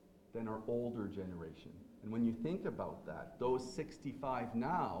prevalencies than our older generation. And when you think about that, those 65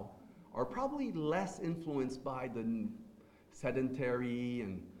 now are probably less influenced by the sedentary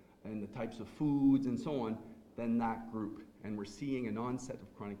and the types of foods and so on than that group. And we're seeing an onset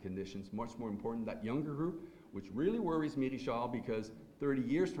of chronic conditions, much more important, that younger group, which really worries me, Rishal, because 30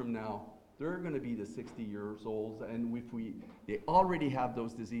 years from now, they're going to be the 60 years old, and if they already have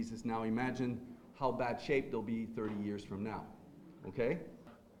those diseases now, imagine how bad shape they'll be 30 years from now, okay?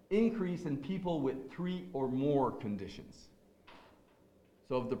 Increase in people with 3 or more conditions.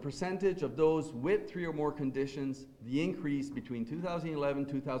 So of the percentage of those with 3 or more conditions, the increase between 2011 and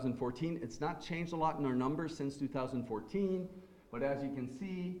 2014, it's not changed a lot in our numbers since 2014, but as you can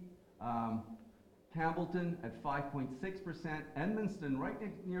see, Campbellton at 5.6%, Edmundston right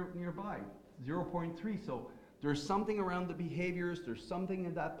nearby, 0.3. So there's something around the behaviors, there's something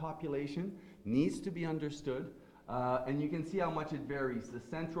in that population, needs to be understood. And you can see how much it varies. The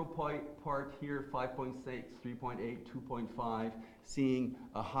central part here, 5.6, 3.8, 2.5, seeing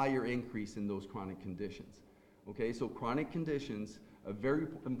a higher increase in those chronic conditions. Okay, so chronic conditions, a very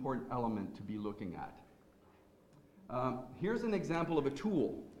important element to be looking at. Here's an example of a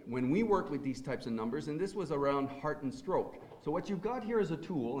tool. When we work with these types of numbers, and this was around heart and stroke. So what you've got here is a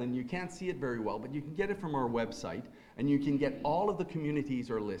tool, and you can't see it very well, but you can get it from our website, and you can get all of the communities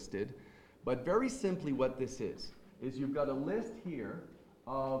are listed. But very simply what this is you've got a list here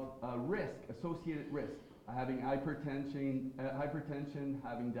of risk, associated risk, having hypertension,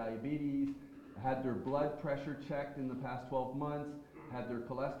 having diabetes, had their blood pressure checked in the past 12 months, had their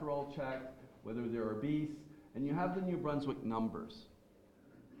cholesterol checked, whether they're obese, and you have the New Brunswick numbers.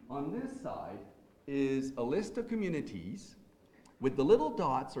 On this side is a list of communities with the little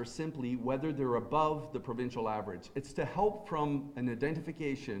dots are simply whether they're above the provincial average. It's to help from an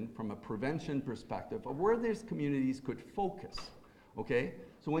identification, from a prevention perspective, of where these communities could focus, okay?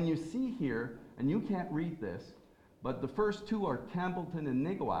 So when you see here, and you can't read this, but the first two are Campbellton and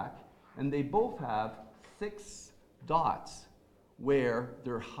Niguac, and they both have 6 dots where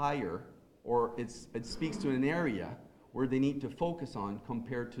they're higher, or it speaks to an area where they need to focus on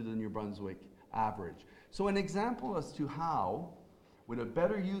compared to the New Brunswick average. So an example as to how, with a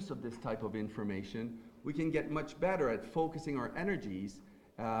better use of this type of information, we can get much better at focusing our energies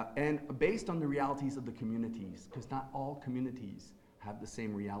and based on the realities of the communities, because not all communities have the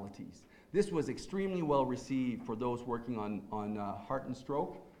same realities. This was extremely well received for those working on heart and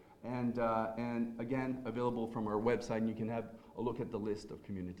stroke, and again, available from our website, and you can have a look at the list of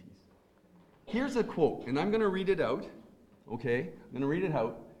communities. Here's a quote, and I'm going to read it out, okay? I'm going to read it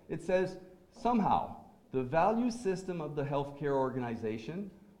out. It says, somehow, the value system of the healthcare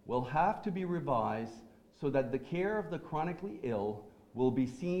organization will have to be revised so that the care of the chronically ill will be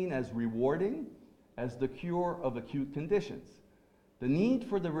seen as rewarding as the cure of acute conditions. The need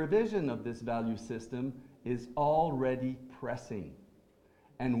for the revision of this value system is already pressing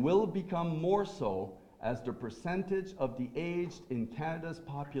and will become more so as the percentage of the aged in Canada's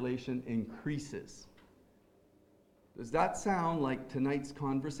population increases. Does that sound like tonight's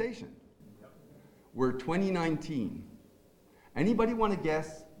conversation? We're 2019. Anybody want to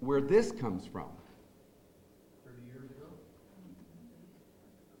guess where this comes from? 30 years ago?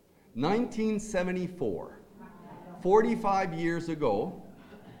 1974. 45 years ago,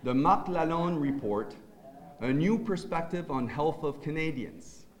 the Marc Lalonde report, A New Perspective on Health of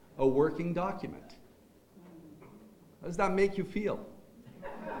Canadians, a working document. How does that make you feel?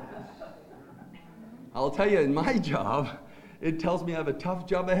 I'll tell you, in my job, it tells me I have a tough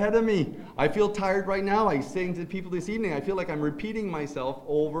job ahead of me. I feel tired right now. I was saying to people this evening, I feel like I'm repeating myself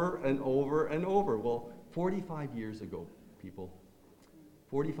over and over and over. Well, 45 years ago, people.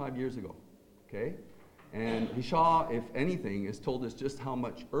 45 years ago, okay? And Richard, if anything, has told us just how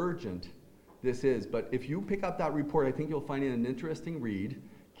much urgent this is. But if you pick up that report, I think you'll find it an interesting read.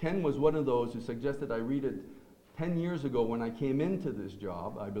 Ken was one of those who suggested I read it 10 years ago when I came into this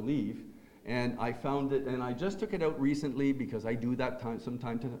job, I believe. And I found it, and I just took it out recently because I do that from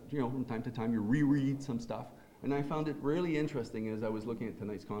time to time, you reread some stuff. And I found it really interesting as I was looking at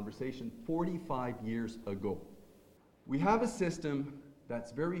tonight's conversation, 45 years ago. We have a system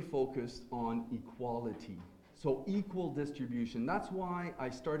that's very focused on equality. So equal distribution. That's why I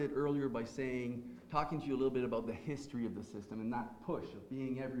started earlier by talking to you a little bit about the history of the system and that push of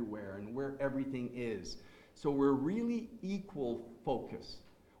being everywhere and where everything is. So we're really equal focus,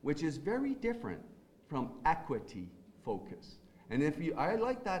 which is very different from equity focus. And I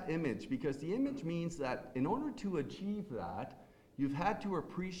like that image because the image means that in order to achieve that, you've had to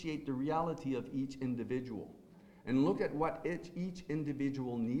appreciate the reality of each individual and look at what each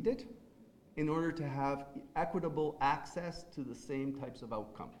individual needed in order to have equitable access to the same types of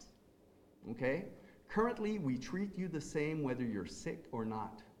outcomes, okay? Currently, we treat you the same whether you're sick or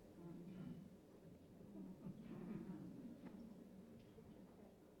not.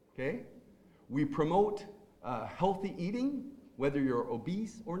 Okay? We promote healthy eating, whether you're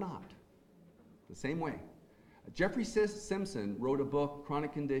obese or not. The same way. Jeffrey Simpson wrote a book,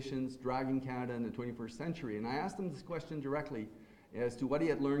 Chronic Conditions, Dragging Canada in the 21st Century, and I asked him this question directly as to what he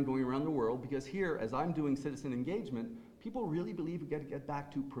had learned going around the world, because here, as I'm doing citizen engagement, people really believe we got to get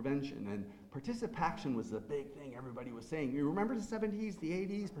back to prevention, and participation was the big thing everybody was saying. You remember the 70s, the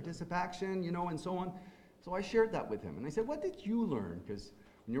 80s, participation, and so on. So I shared that with him, and I said, what did you learn? Because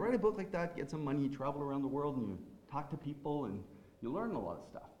when you write a book like that, you get some money, you travel around the world, and you talk to people, and you learn a lot of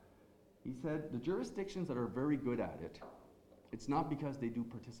stuff. He said, the jurisdictions that are very good at it, it's not because they do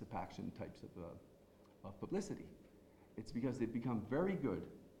participation types of publicity. It's because they've become very good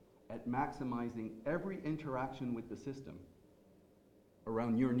at maximizing every interaction with the system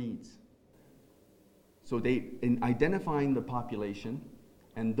around your needs. So in identifying the population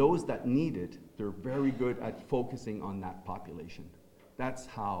and those that need it, they're very good at focusing on that population. That's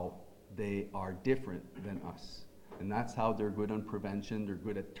how they are different than us. And that's how they're good on prevention, they're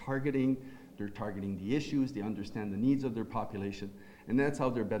good at targeting, they're targeting the issues, they understand the needs of their population, and that's how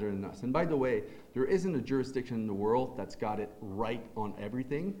they're better than us. And by the way, there isn't a jurisdiction in the world that's got it right on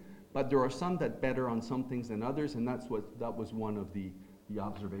everything, but there are some that better on some things than others, and that was one of the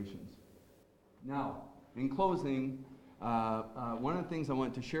observations. Now, in closing, one of the things I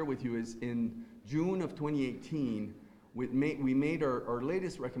wanted to share with you is in June of 2018, we made our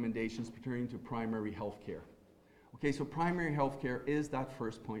latest recommendations pertaining to primary health care. Okay, so primary health care is that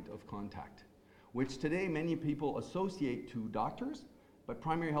first point of contact, which today many people associate to doctors, but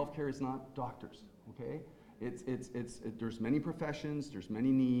primary health care is not doctors, okay? There's many professions, there's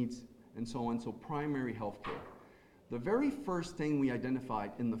many needs, and so on, so primary health care. The very first thing we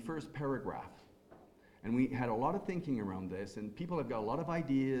identified in the first paragraph, and we had a lot of thinking around this, and people have got a lot of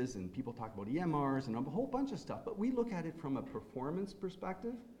ideas, and people talk about EMRs and a whole bunch of stuff, but we look at it from a performance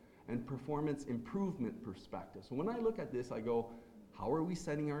perspective and performance improvement perspective. So when I look at this, I go, how are we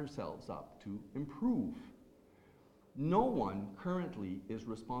setting ourselves up to improve? No one currently is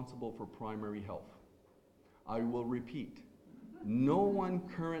responsible for primary health. I will repeat, no one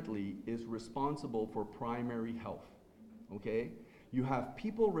currently is responsible for primary health, okay? You have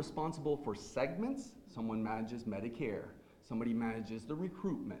people responsible for segments. Someone manages Medicare. Somebody manages the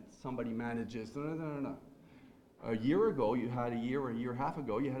recruitment. Somebody manages, A year ago, a year and a half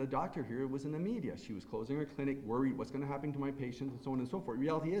ago, you had a doctor here who was in the media. She was closing her clinic, worried what's going to happen to my patients, and so on and so forth.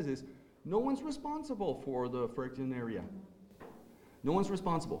 Reality is no one's responsible for the Fredericton area. No one's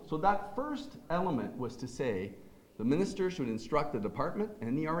responsible. So that first element was to say the minister should instruct the department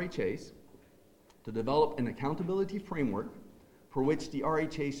and the RHAs to develop an accountability framework for which the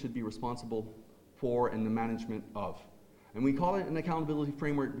RHA should be responsible for and the management of. And we call it an accountability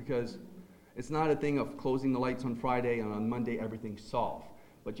framework because it's not a thing of closing the lights on Friday and on Monday everything's solved.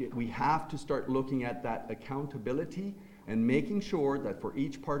 But we have to start looking at that accountability and making sure that for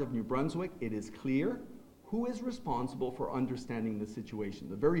each part of New Brunswick it is clear who is responsible for understanding the situation,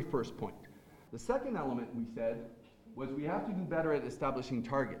 the very first point. The second element we said was we have to do better at establishing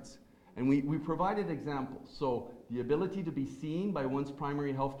targets. And we provided examples. So the ability to be seen by one's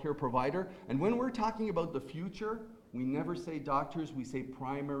primary health care provider. And when we're talking about the future, we never say doctors, we say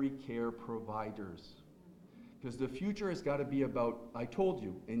primary care providers. Because the future has got to be about, I told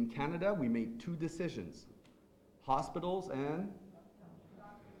you, in Canada, we made two decisions. Hospitals and...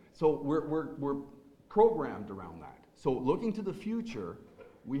 So we're programmed around that. So looking to the future,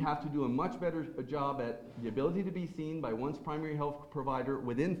 we have to do a much better job at the ability to be seen by one's primary health provider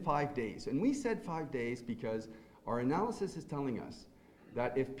within 5 days. And we said 5 days because our analysis is telling us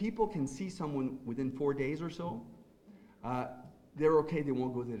that if people can see someone within 4 days or so, they're okay, they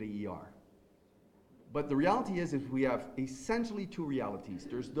won't go to the ER. But the reality is we have essentially two realities.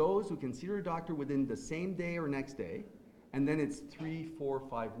 There's those who can see their doctor within the same day or next day, and then it's 3, 4,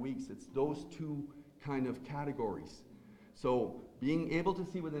 5 weeks. It's those two kind of categories. So being able to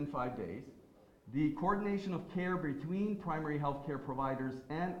see within 5 days, the coordination of care between primary health care providers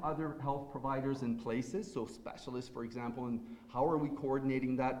and other health providers in places, so specialists, for example, and how are we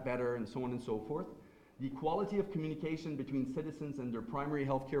coordinating that better, and so on and so forth. The quality of communication between citizens and their primary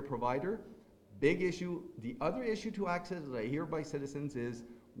health care provider, big issue. The other issue to access that I hear by citizens is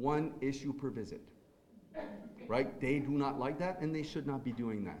 1 issue per visit. Right? They do not like that, and they should not be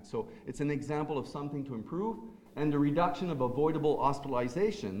doing that. So it's an example of something to improve. And the reduction of avoidable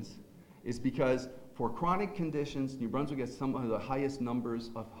hospitalizations is because for chronic conditions, New Brunswick has some of the highest numbers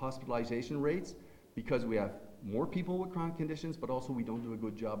of hospitalization rates because we have more people with chronic conditions, but also we don't do a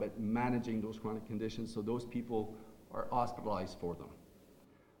good job at managing those chronic conditions, so those people are hospitalized for them.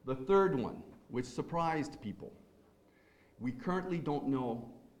 The third one, which surprised people, we currently don't know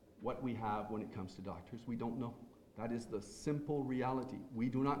what we have when it comes to doctors. We don't know. That is the simple reality. We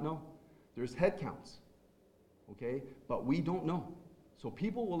do not know. There's head counts. Okay, but we don't know. So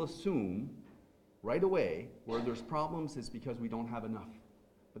people will assume right away where there's problems is because we don't have enough.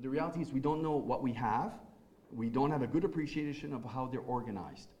 But the reality is we don't know what we have. We don't have a good appreciation of how they're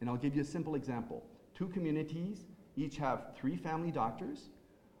organized. And I'll give you a simple example. 2 communities each have 3 family doctors.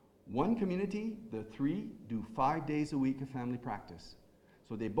 One community, the 3 do 5 days a week of family practice.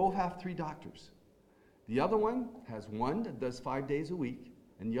 So they both have 3 doctors. The other one has 1 that does 5 days a week,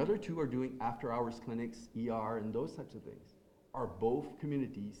 and the other 2 are doing after-hours clinics, ER, and those types of things. Are both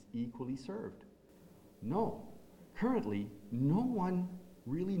communities equally served? No. Currently, no one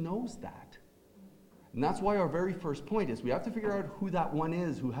really knows that. And that's why our very first point is we have to figure out who that one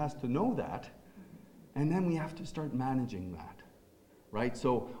is who has to know that, and then we have to start managing that, right?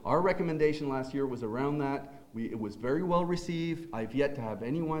 So our recommendation last year was around that. It was very well received. I've yet to have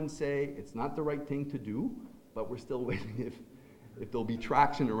anyone say it's not the right thing to do, but we're still waiting if there'll be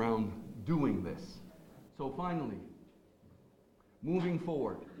traction around doing this. So finally, moving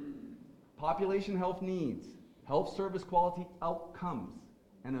forward, population health needs, health service quality outcomes,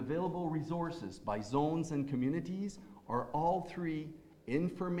 and available resources by zones and communities are all three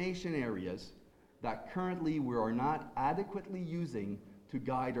information areas that currently we are not adequately using to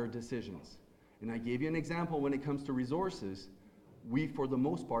guide our decisions. And I gave you an example when it comes to resources. We, for the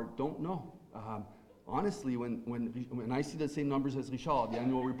most part, don't know. Honestly, when I see the same numbers as Richard, the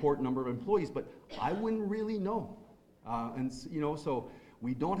annual report number of employees, but I wouldn't really know. So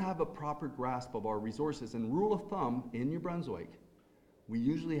we don't have a proper grasp of our resources. And rule of thumb in New Brunswick, we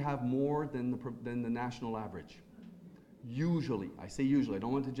usually have more than the national average. Usually, I say usually, I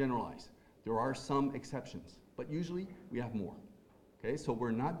don't want to generalize. There are some exceptions, but usually we have more. Okay, so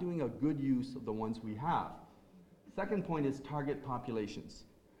we're not doing a good use of the ones we have. Second point is target populations,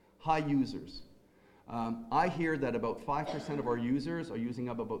 high users. I hear that about 5% of our users are using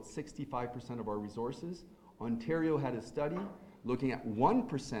up about 65% of our resources. Ontario had a study looking at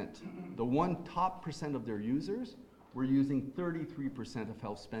 1%, the one top percent of their users were using 33% of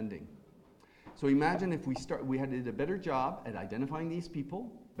health spending. So imagine if we had did a better job at identifying these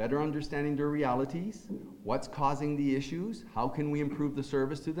people, better understanding their realities, what's causing the issues, how can we improve the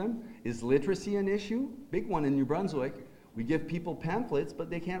service to them? Is literacy an issue? Big one in New Brunswick. We give people pamphlets, but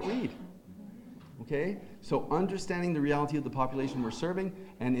they can't read. Okay? So understanding the reality of the population we're serving,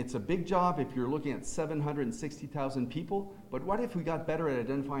 and it's a big job if you're looking at 760,000 people, but what if we got better at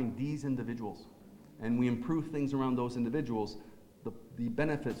identifying these individuals and we improve things around those individuals? The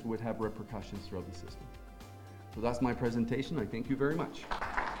benefits would have repercussions throughout the system. So that's my presentation. I thank you very much.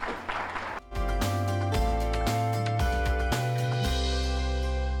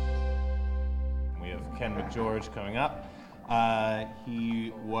 We have Ken McGeorge coming up.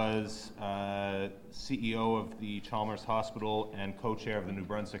 He was CEO of the Chalmers Hospital and co-chair of the New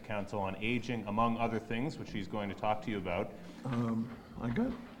Brunswick Council on Aging, among other things, which he's going to talk to you about. I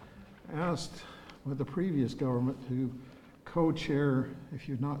got asked by the previous government to co-chair, if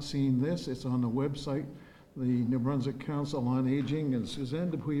you've not seen this, it's on the website, the New Brunswick Council on Aging, and Suzanne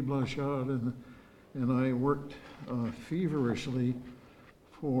Dupuis-Blanchard and I worked feverishly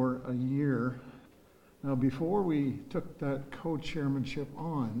for a year. Now, before we took that co-chairmanship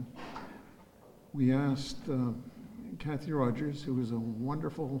on, we asked Kathy Rogers, who is a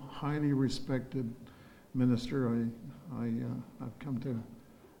wonderful, highly respected minister. I've come to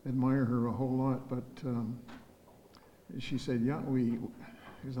admire her a whole lot, but she said, yeah,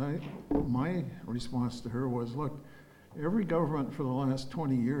 my response to her was, look, every government for the last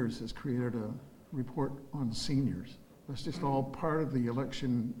 20 years has created a report on seniors. That's just all part of the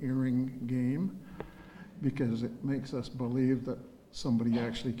electioneering game, because it makes us believe that somebody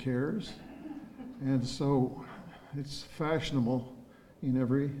actually cares. And so it's fashionable in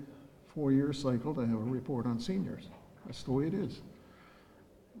every 4-year cycle to have a report on seniors. That's the way it is.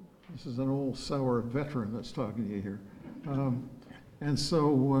 This is an old sour veteran that's talking to you here. And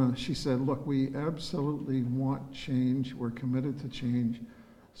so she said, look, we absolutely want change. We're committed to change.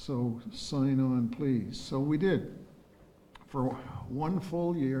 So sign on, please. So we did. For 1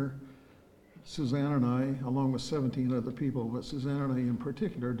 full year, Suzanne and I, along with 17 other people, but Suzanne and I in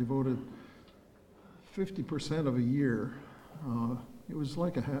particular, devoted 50% of a year. It was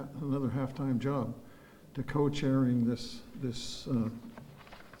like another half-time job to co-chairing this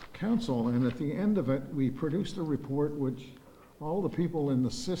council. And at the end of it, we produced a report which all the people in the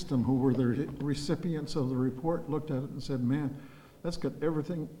system who were the recipients of the report looked at it and said, man, that's got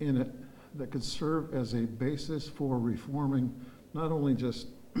everything in it that could serve as a basis for reforming not only just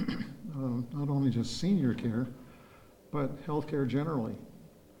senior care, but healthcare generally,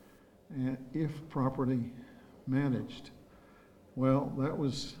 and if properly managed. Well, that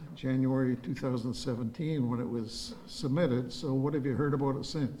was January 2017 when it was submitted, so what have you heard about it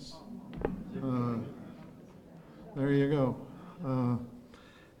since? There you go.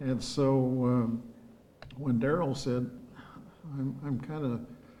 And so when Daryl said, I'm kind of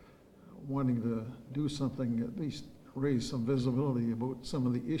wanting to do something, at least raise some visibility about some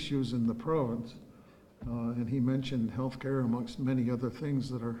of the issues in the province, and he mentioned healthcare amongst many other things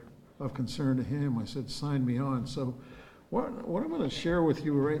that are of concern to him, I said, sign me on. So what I'm going to share with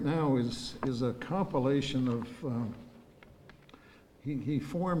you right now is a compilation of, he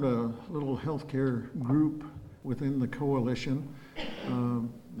formed a little healthcare group within the coalition.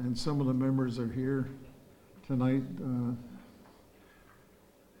 And some of the members are here tonight.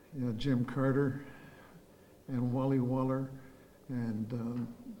 Jim Carter and Wally Waller and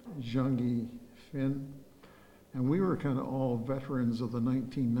Jean-Guy Finn. And we were kind of all veterans of the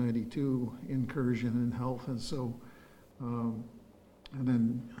 1992 incursion in health. And so, and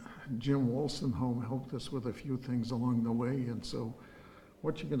then Jim Wolstenholme helped us with a few things along the way. And so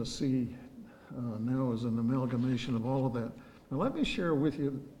what you're going to see now is an amalgamation of all of that. Now let me share with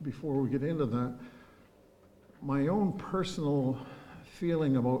you, before we get into that, my own personal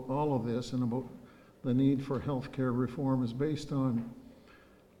feeling about all of this and about the need for healthcare reform is based on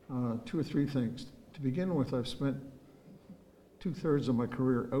 2 or 3 things. To begin with, I've spent 2/3 of my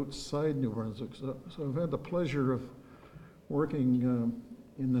career outside New Brunswick, so I've had the pleasure of working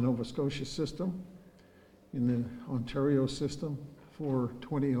in the Nova Scotia system, in the Ontario system for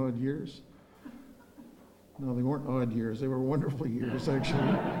 20-odd years. No, they weren't odd years, they were wonderful years,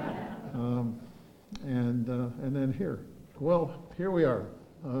 actually. And then here. Well, here we are.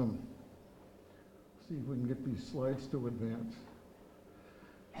 See if we can get these slides to advance.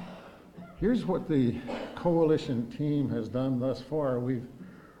 Here's what the coalition team has done thus far. We've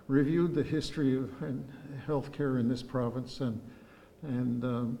reviewed the history of healthcare in this province, and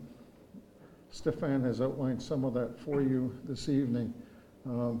Stefan has outlined some of that for you this evening.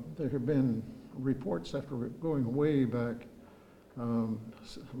 There have been reports after going way back,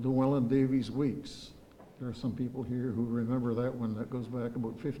 Llewellyn Davies Weeks. There are some people here who remember that one. That goes back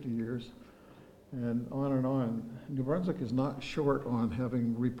about 50 years. And on and on. New Brunswick is not short on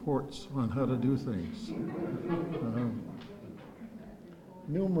having reports on how to do things.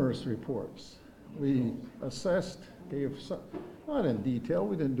 Numerous reports. We assessed, gave some, not in detail,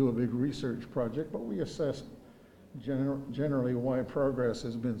 we didn't do a big research project, but we assessed generally why progress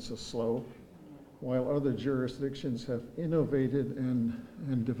has been so slow, while other jurisdictions have innovated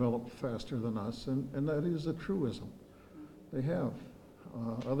and developed faster than us, and that is a truism. They have.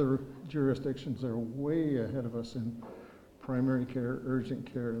 Other jurisdictions are way ahead of us in primary care, urgent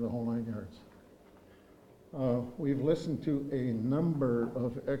care, the whole 9 yards. We've listened to a number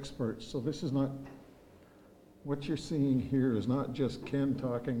of experts, so this is not, what you're seeing here is not just Ken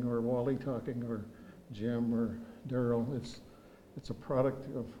talking or Wally talking or Jim or Daryl. It's a product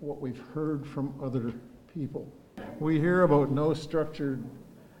of what we've heard from other people. We hear about no structured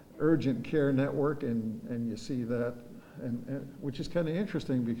urgent care network, and you see that. And which is kind of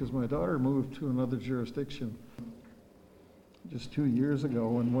interesting because my daughter moved to another jurisdiction just 2 years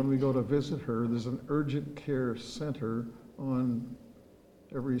ago, and when we go to visit her, there's an urgent care center on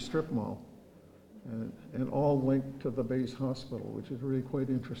every strip mall, and all linked to the base hospital, which is really quite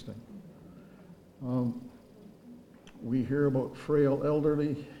interesting. We hear about frail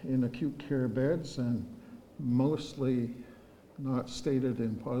elderly in acute care beds, and mostly not stated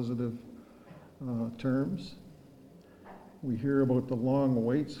in positive terms. We hear about the long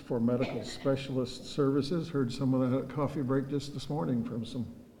waits for medical specialist services. Heard some of that at coffee break just this morning from some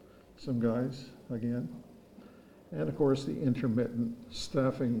guys again. And of course the intermittent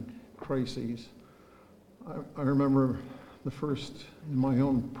staffing crises. I remember the first in my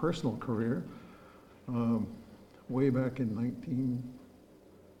own personal career, way back in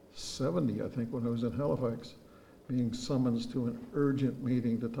 1970, I think, when I was in Halifax, being summoned to an urgent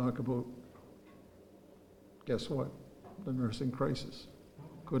meeting to talk about, guess what? The nursing crisis.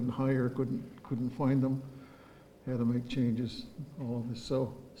 Couldn't hire, couldn't find them, had to make changes, all of this.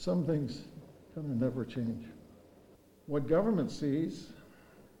 So some things kind of never change. What government sees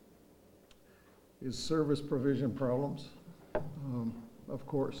is service provision problems, of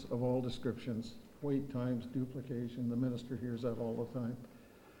course, of all descriptions, wait times, duplication. The minister hears that all the time.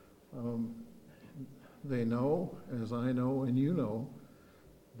 They know, as I know and you know,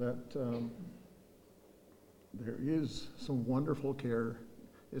 that there is some wonderful care.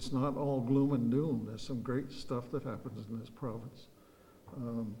 It's not all gloom and doom. There's some great stuff that happens in this province.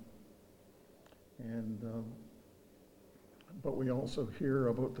 But we also hear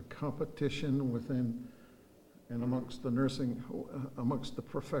about the competition within and amongst the nursing, amongst the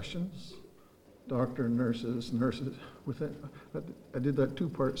professions, doctor, nurses, within. I did that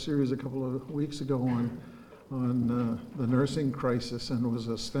 2-part series a couple of weeks ago on the nursing crisis, and was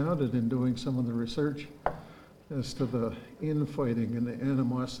astounded in doing some of the research as to the infighting and the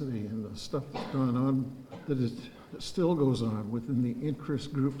animosity and the stuff that's going on, that still goes on within the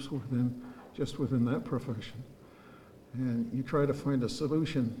interest groups within that profession. And you try to find a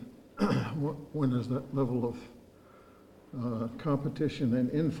solution when there's that level of competition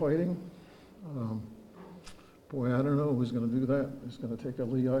and infighting. Boy, I don't know who's going to do that. It's going to take a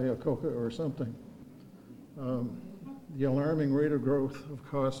Lee Iacocca or something. The alarming rate of growth of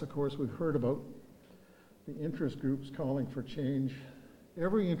costs, of course, we've heard about. The interest groups calling for change.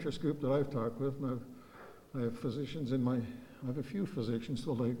 Every interest group that I've talked with, and I have physicians I have a few physicians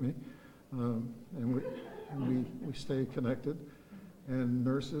still like me, and we stay connected, and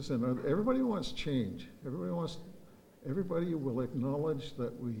nurses and everybody wants change. Everybody will acknowledge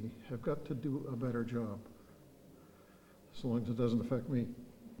that we have got to do a better job, so long as it doesn't affect me.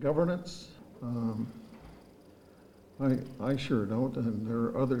 Governance, I sure don't, and there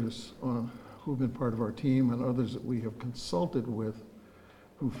are others who've been part of our team and others that we have consulted with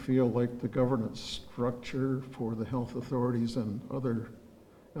who feel like the governance structure for the health authorities and other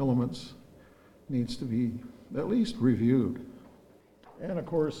elements needs to be at least reviewed. And of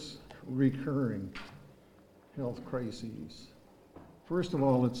course, recurring health crises. First of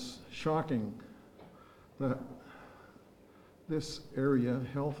all, it's shocking that this area,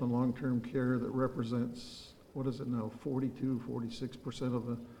 health and long-term care, that represents, what is it now, 46% of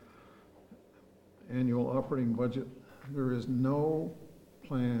the annual operating budget, there is no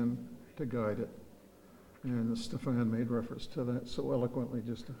plan to guide it. And Stefan made reference to that so eloquently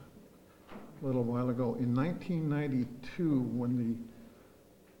just a little while ago. In 1992, when the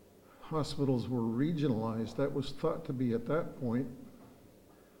hospitals were regionalized, that was thought to be, at that point,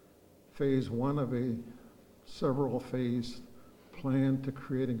 phase one of a several phase plan to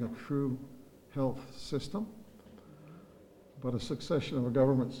creating a true health system. But a succession of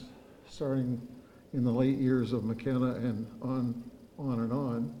governments starting in the late years of McKenna and on and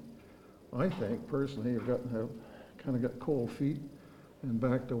on, I think personally have kind of got cold feet and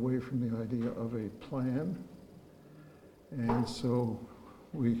backed away from the idea of a plan. And so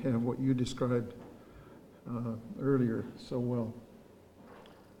we have what you described earlier so well.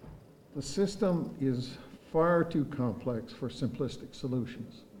 The system is far too complex for simplistic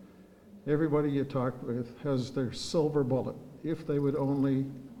solutions. Everybody you talk with has their silver bullet, if they would only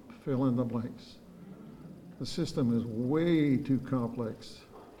fill in the blanks. The system is way too complex.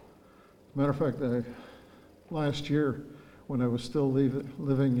 Matter of fact, last year, when I was still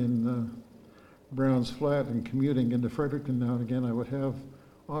living in Browns Flat and commuting into Fredericton now and again, I would have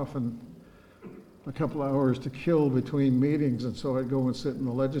often a couple hours to kill between meetings, and so I'd go and sit in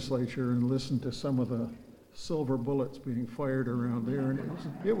the legislature and listen to some of the silver bullets being fired around there, and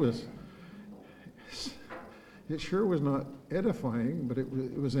it sure was not edifying, but it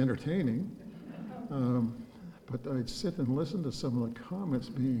was entertaining. But I'd sit and listen to some of the comments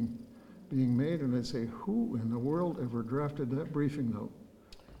being made, and I'd say, who in the world ever drafted that briefing note?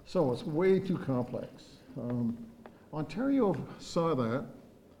 So it's way too complex. Ontario saw that.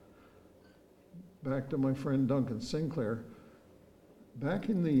 Back to my friend Duncan Sinclair. Back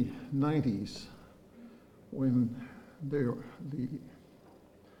in the 90s, when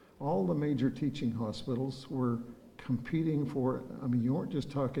all the major teaching hospitals were competing for, I mean, you weren't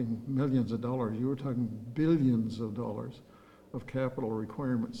just talking millions of dollars, you were talking billions of dollars of capital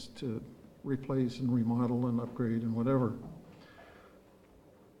requirements to replace and remodel and upgrade and whatever.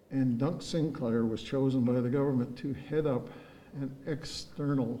 And Dunk Sinclair was chosen by the government to head up an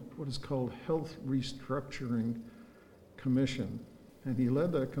external, what is called Health Restructuring Commission. And he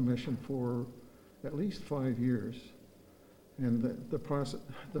led that commission for at least 5 years. And the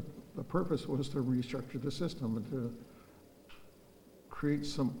purpose was to restructure the system and to create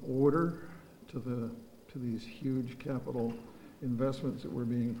some order to these huge capital investments that were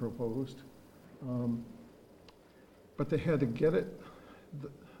being proposed. But they had to get it.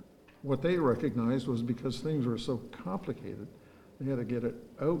 What they recognized was because things were so complicated, they had to get it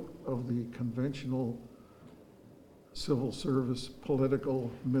out of the conventional civil service political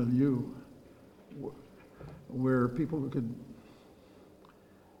milieu where people could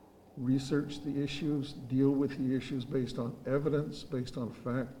research the issues, deal with the issues based on evidence, based on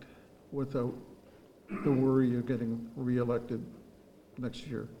fact, without the worry of getting reelected next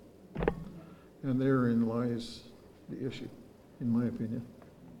year. And therein lies the issue, in my opinion.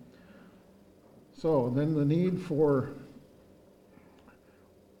 So then the need for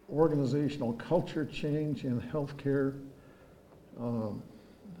organizational culture change in healthcare.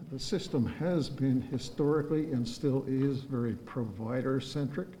 The system has been historically and still is very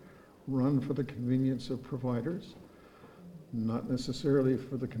provider-centric, run for the convenience of providers, not necessarily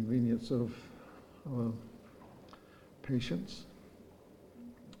for the convenience of patients.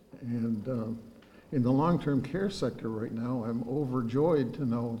 And in the long-term care sector right now, I'm overjoyed to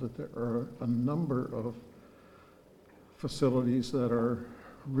know that there are a number of facilities that are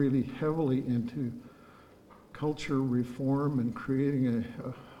really heavily into culture reform and creating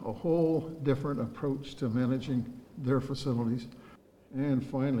a whole different approach to managing their facilities. And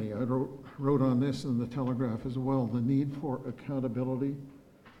finally, I wrote on this in the Telegraph as well, the need for accountability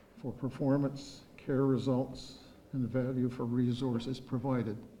for performance, care results, and value for resources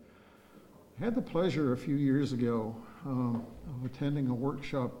provided. I had the pleasure a few years ago of attending a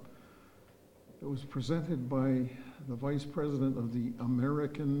workshop that was presented by the Vice President of the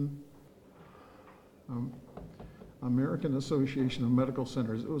American Association of Medical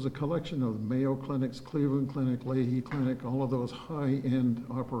Centers. It was a collection of Mayo Clinics, Cleveland Clinic, Leahy Clinic, all of those high-end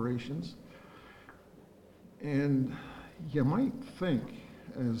operations. And you might think,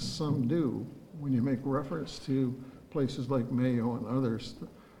 as some do, when you make reference to places like Mayo and others,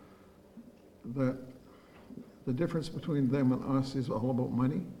 that the difference between them and us is all about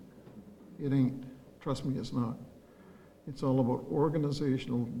money. It ain't. Trust me, it's not. It's all about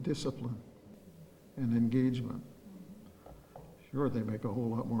organizational discipline and engagement. Sure, they make a whole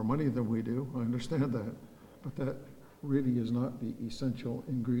lot more money than we do, I understand that, but that really is not the essential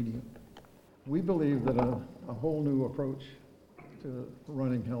ingredient. We believe that a whole new approach to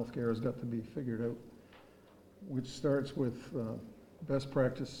running healthcare has got to be figured out, which starts with best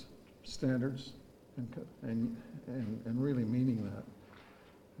practice standards and really meaning that.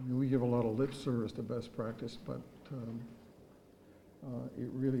 I mean, we give a lot of lip service to best practice, but it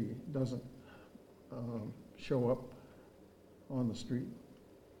really doesn't show up on the street.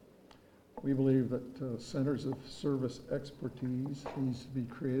 We believe that centers of service expertise needs to be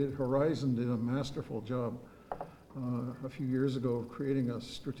created. Horizon did a masterful job a few years ago of creating a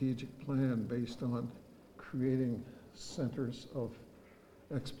strategic plan based on creating centers of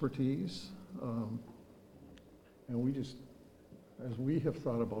expertise. And we just, as we have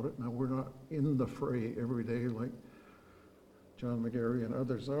thought about it, now we're not in the fray every day like John McGarry and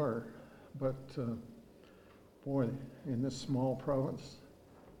others are, but boy, in this small province,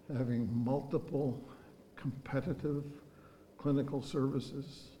 having multiple competitive clinical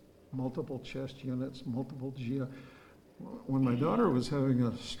services, multiple chest units, multiple GI. When my daughter was having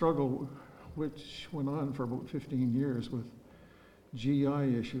a struggle, which went on for about 15 years with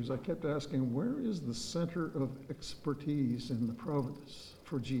GI issues, I kept asking, where is the center of expertise in the province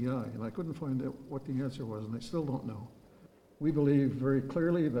for GI? And I couldn't find out what the answer was, and I still don't know. We believe very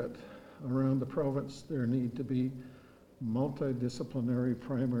clearly that around the province there need to be multidisciplinary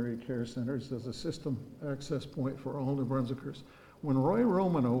primary care centers as a system access point for all New Brunswickers. When Roy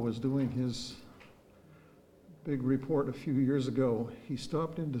Romano was doing his big report a few years ago, he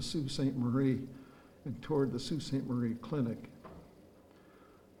stopped into Sault Ste. Marie and toured the Sault Ste. Marie Clinic,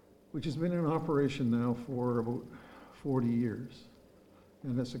 which has been in operation now for about 40 years.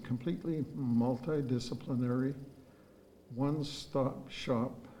 And it's a completely multidisciplinary, one-stop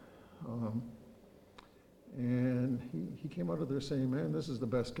shop. And he came out of there saying, man, this is the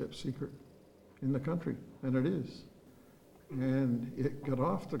best kept secret in the country, and it is. And it got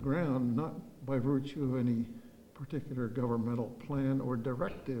off the ground not by virtue of any particular governmental plan or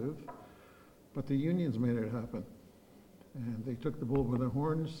directive, but the unions made it happen. And they took the bull by the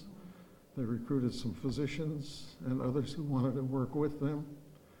horns. They recruited some physicians and others who wanted to work with them,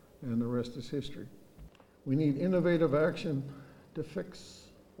 and the rest is history. We need innovative action to fix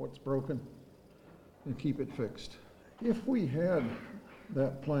what's broken and keep it fixed. If we had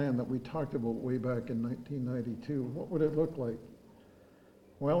that plan that we talked about way back in 1992, what would it look like?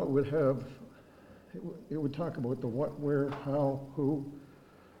 Well, it would talk about the what, where, how, who,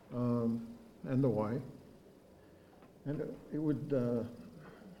 and the why. And it would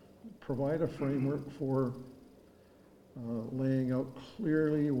provide a framework for laying out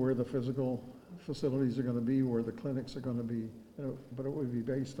clearly where the physical facilities are going to be, where the clinics are going to be, but it would be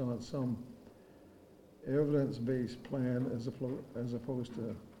based on some evidence-based plan as opposed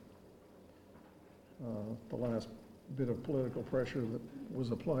to the last bit of political pressure that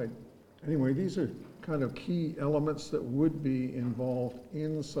was applied. Anyway, these are kind of key elements that would be involved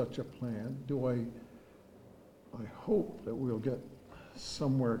in such a plan. I hope that we'll get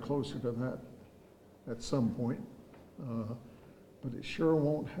somewhere closer to that at some point, but it sure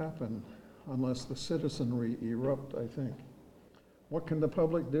won't happen unless the citizenry erupt, I think. What can the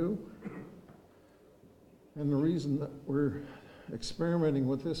public do? And the reason that we're experimenting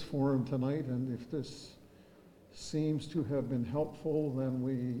with this forum tonight, and if this seems to have been helpful, then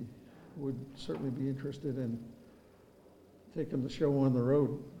we would certainly be interested in taking the show on the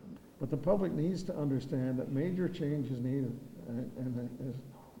road. But the public needs to understand that major change is needed, and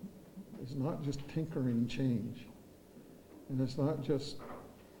it's not just tinkering change, and it's not just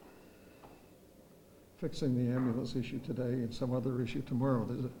fixing the ambulance issue today and some other issue tomorrow.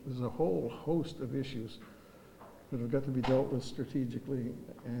 There's a whole host of issues that have got to be dealt with strategically,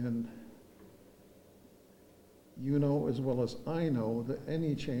 and you know as well as I know that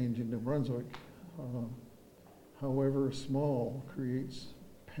any change in New Brunswick, however small, creates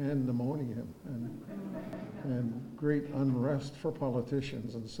pandemonium and great unrest for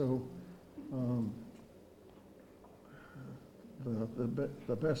politicians. And so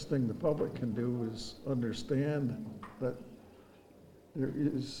the best thing the public can do is understand that there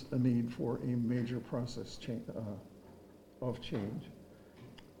is a need for a major process of change.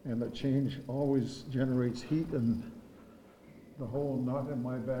 And that change always generates heat, and the whole not in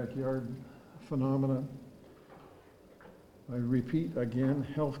my backyard phenomenon. I repeat again,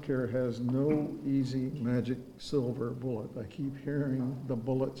 healthcare has no easy magic silver bullet. I keep hearing the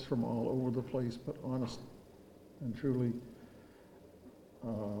bullets from all over the place, but honest and truly,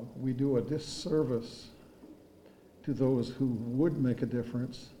 we do a disservice to those who would make a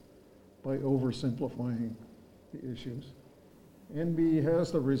difference by oversimplifying the issues. NB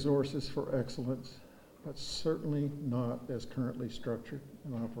has the resources for excellence, but certainly not as currently structured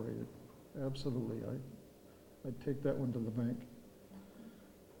and operated. Absolutely, I'd take that one to the bank.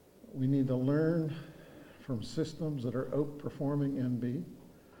 We need to learn from systems that are outperforming NB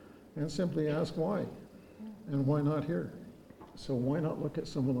and simply ask why, and why not here? So why not look at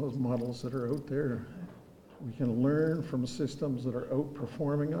some of those models that are out there? We can learn from systems that are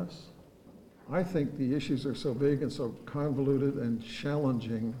outperforming us. I think the issues are so big and so convoluted and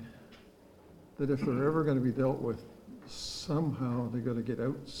challenging that if they're ever going to be dealt with, somehow they've got to get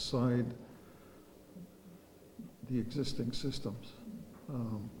outside the existing systems.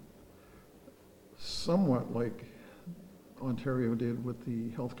 Somewhat like Ontario did with the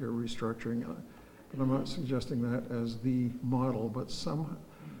healthcare restructuring, but I'm not suggesting that as the model, but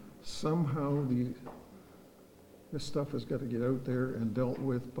somehow this stuff has got to get out there and dealt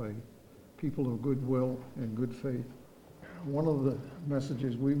with by people of goodwill and good faith. One of the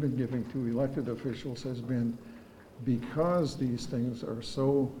messages we've been giving to elected officials has been, because these things are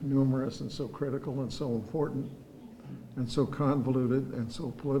so numerous and so critical and so important and so convoluted and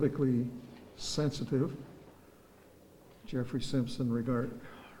so politically sensitive, Jeffrey Simpson referred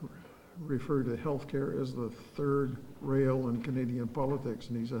to healthcare as the third rail in Canadian politics,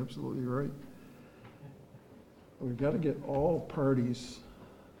 and he's absolutely right. We've got to get all parties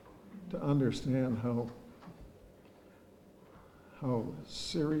to understand how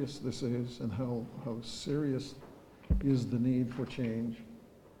serious this is and how serious is the need for change.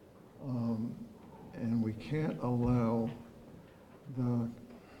 And we can't allow the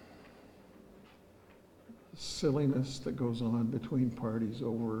silliness that goes on between parties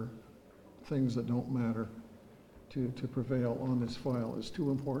over things that don't matter to prevail on this file. It's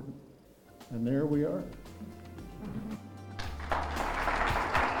too important. And there we are.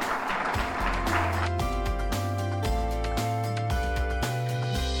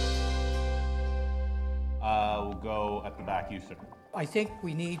 We'll go at the back, you, sir. I think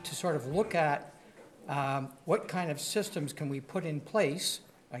we need to sort of look at what kind of systems can we put in place.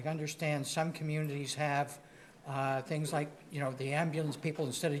 I understand some communities have things like, the ambulance people,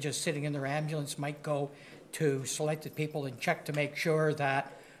 instead of just sitting in their ambulance, might go to selected people and check to make sure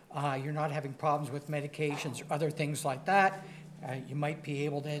that you're not having problems with medications or other things like that. You might be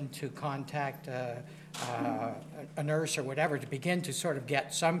able then to contact a nurse or whatever to begin to sort of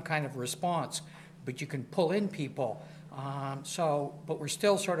get some kind of response, but you can pull in people. But we're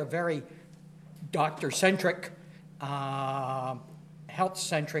still sort of very doctor-centric,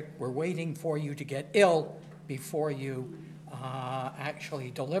 health-centric. We're waiting for you to get ill before you actually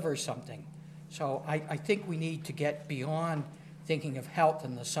deliver something. So I think we need to get beyond thinking of health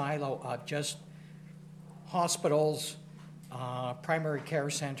in the silo of just hospitals, primary care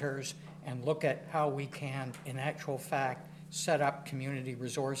centers, and look at how we can, in actual fact, set up community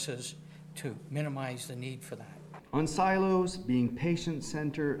resources to minimize the need for that. On silos, being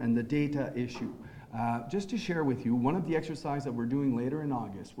patient-centered, and the data issue. Just to share with you, one of the exercises that we're doing later in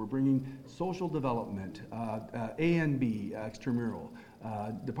August, we're bringing social development, A&B, extramural,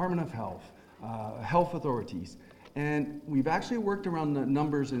 Department of Health, health authorities, and we've actually worked around the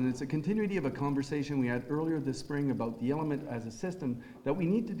numbers, and it's a continuity of a conversation we had earlier this spring about the element as a system that we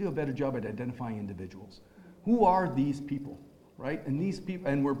need to do a better job at identifying individuals. Who are these people? Right? And these people,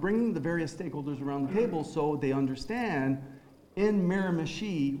 and we're bringing the various stakeholders around the table so they understand in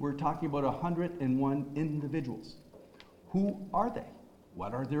Miramichi, we're talking about 101 individuals. Who are they?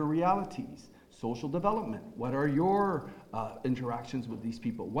 What are their realities? Social development. What are your interactions with these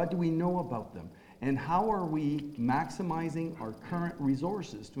people? What do we know about them? And how are we maximizing our current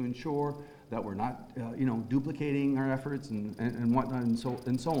resources to ensure that we're not, duplicating our efforts and whatnot and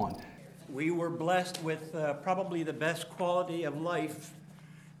so on. We were blessed with probably the best quality of life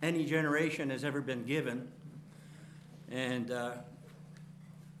any generation has ever been given. and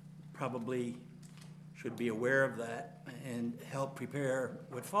probably should be aware of that and help prepare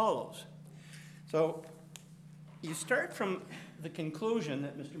what follows. So you start from the conclusion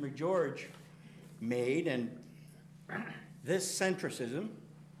that Mr. McGeorge made, and this centricism.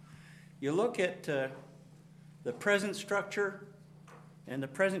 You look at the present structure and the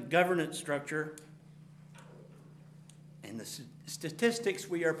present governance structure, and the statistics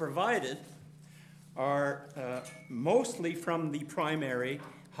we are provided are mostly from the primary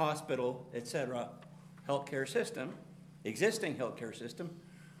hospital, etc., healthcare system, existing healthcare system,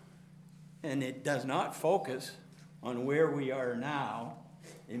 and it does not focus on where we are now,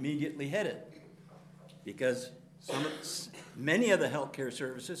 immediately headed, because many of the healthcare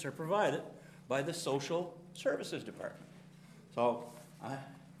services are provided by the social services department. So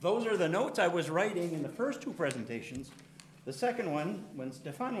those are the notes I was writing in the first two presentations. The second one, when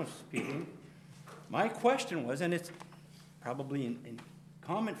Stefan was speaking, my question was, and it's probably in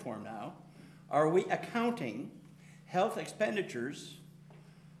comment form now, are we accounting health expenditures,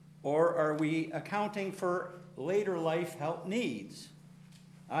 or are we accounting for later life health needs,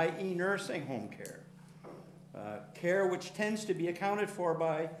 i.e. nursing home care, care which tends to be accounted for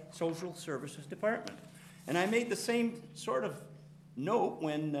by social services department? And I made the same sort of note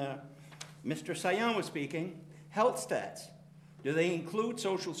when Mr. Sayan was speaking. Health stats, do they include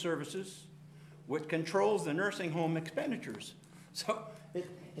social services, which controls the nursing home expenditures? So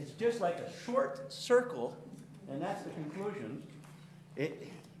it's just like a short circle, and that's the conclusion.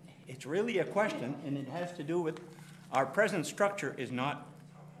 It's really a question, and it has to do with our present structure is not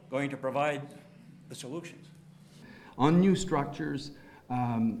going to provide the solutions. On new structures,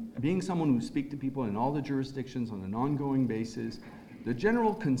 being someone who speaks to people in all the jurisdictions on an ongoing basis, the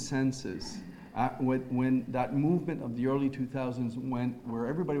general consensus when that movement of the early 2000s went, where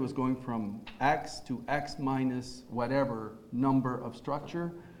everybody was going from X to X minus whatever number of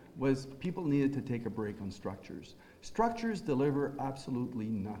structure, was people needed to take a break on structures. Structures deliver absolutely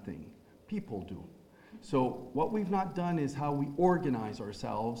nothing. People do. So what we've not done is how we organize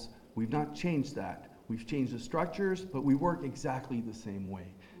ourselves. We've not changed that. We've changed the structures, but we work exactly the same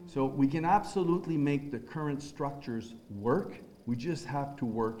way. So we can absolutely make the current structures work. We just have to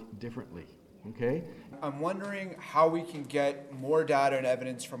work differently, okay? I'm wondering how we can get more data and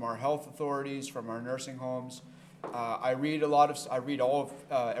evidence from our health authorities, from our nursing homes. I read all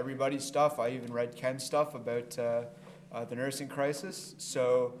of everybody's stuff. I even read Ken's stuff about the nursing crisis.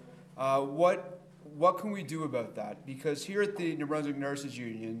 So what can we do about that? Because here at the New Brunswick Nurses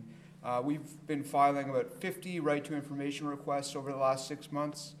Union, we've been filing about 50 right to information requests over the last 6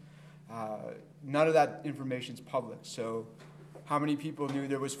 months. None of that information is public. So how many people knew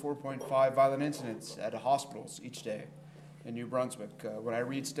there was 4.5 violent incidents at hospitals each day in New Brunswick? When I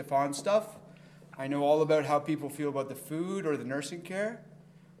read Stefan's stuff, I know all about how people feel about the food or the nursing care,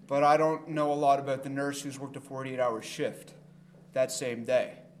 but I don't know a lot about the nurse who's worked a 48-hour shift that same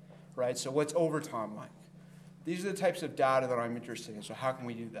day, right? So what's overtime like? These are the types of data that I'm interested in, so how can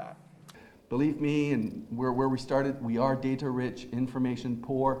we do that? Believe me, and where we started, we are data rich, information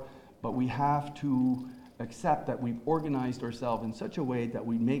poor, but we have to accept that we've organized ourselves in such a way that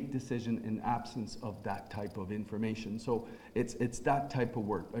we make decision in absence of that type of information. So it's that type of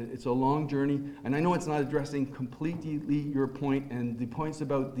work. It's a long journey, and I know it's not addressing completely your point and the points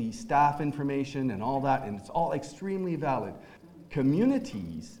about the staff information and all that, and it's all extremely valid.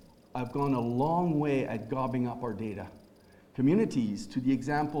 Communities have gone a long way at gobbing up our data. Communities, to the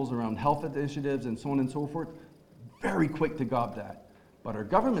examples around health initiatives and so on and so forth, very quick to gob that. But our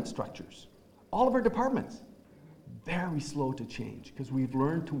government structures, all of our departments, very slow to change because we've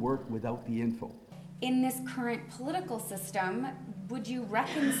learned to work without the info. In this current political system, would you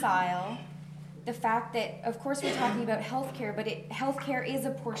reconcile the fact that, of course, we're talking about healthcare, but healthcare is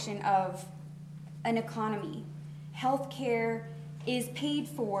a portion of an economy. Healthcare is paid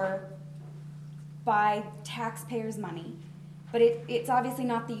for by taxpayers' money, but it's obviously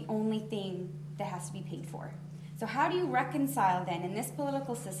not the only thing that has to be paid for. So how do you reconcile then in this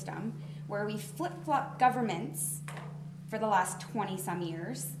political system where we flip-flop governments for the last 20-some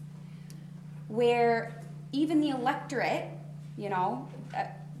years, where even the electorate,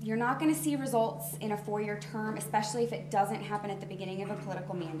 you're not going to see results in a 4-year term, especially if it doesn't happen at the beginning of a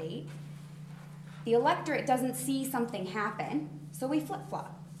political mandate. The electorate doesn't see something happen, so we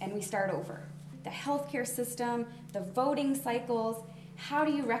flip-flop and we start over. The healthcare system, the voting cycles, how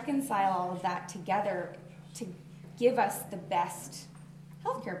do you reconcile all of that together to give us the best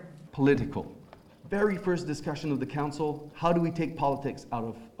healthcare? Political. Very first discussion of the council, how do we take politics out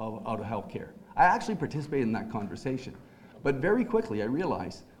of healthcare? I actually participated in that conversation, but very quickly I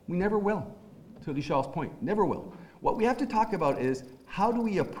realized we never will. To Lishal's point, never will. What we have to talk about is how do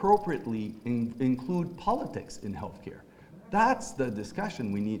we appropriately include politics in healthcare? That's the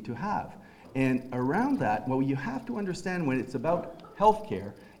discussion we need to have. And around that, what you have to understand when it's about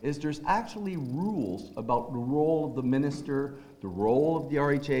healthcare is there's actually rules about the role of the minister, the role of the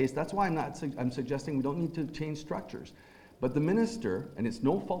RHAs. That's why I'm suggesting we don't need to change structures. But the minister, and it's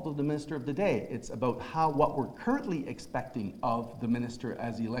no fault of the minister of the day, it's about what we're currently expecting of the minister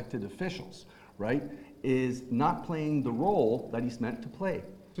as elected officials, right, is not playing the role that he's meant to play.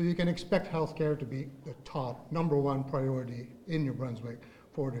 So you can expect healthcare to be the top, #1 priority in New Brunswick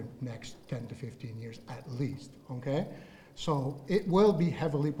for the next 10 to 15 years at least, okay? So it will be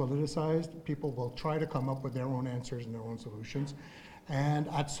heavily politicized. People will try to come up with their own answers and their own solutions. And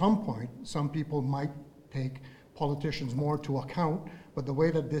at some point, some people might take politicians more to account, but the way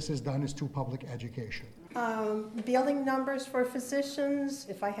that this is done is through public education. Billing numbers for physicians,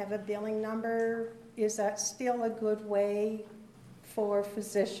 if I have a billing number, is that still a good way for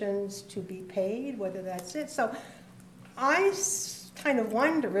physicians to be paid, whether that's it? So I kind of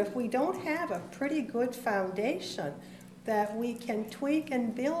wonder if we don't have a pretty good foundation that we can tweak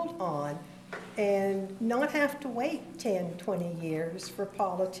and build on and not have to wait 10, 20 years for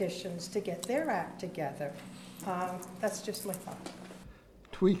politicians to get their act together. That's just my thought.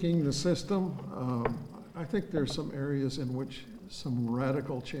 Tweaking the system, I think there's some areas in which some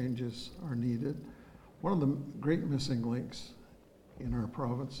radical changes are needed. One of the great missing links in our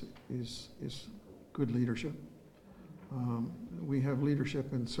province is good leadership. We have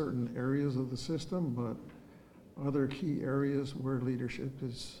leadership in certain areas of the system, but other key areas where leadership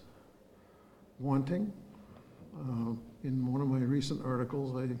is wanting. In one of my recent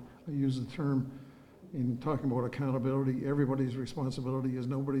articles, I use the term, in talking about accountability, everybody's responsibility is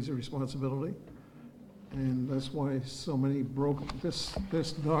nobody's responsibility. And that's why so many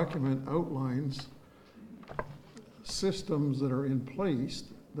this document outlines systems that are in place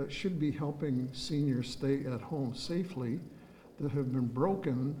that should be helping seniors stay at home safely that have been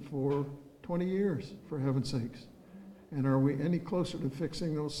broken for 20 years, for heaven's sakes. And are we any closer to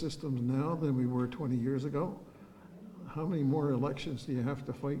fixing those systems now than we were 20 years ago? How many more elections do you have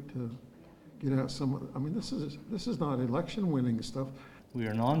to fight to get out some? I mean, this is not election winning stuff. We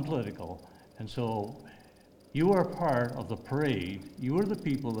are non-political, and so you are part of the parade. You are the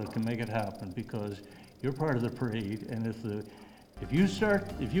people that can make it happen because you're part of the parade. And if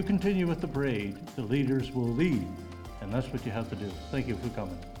you continue with the parade, the leaders will lead, and that's what you have to do. Thank you for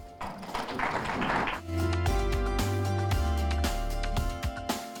coming.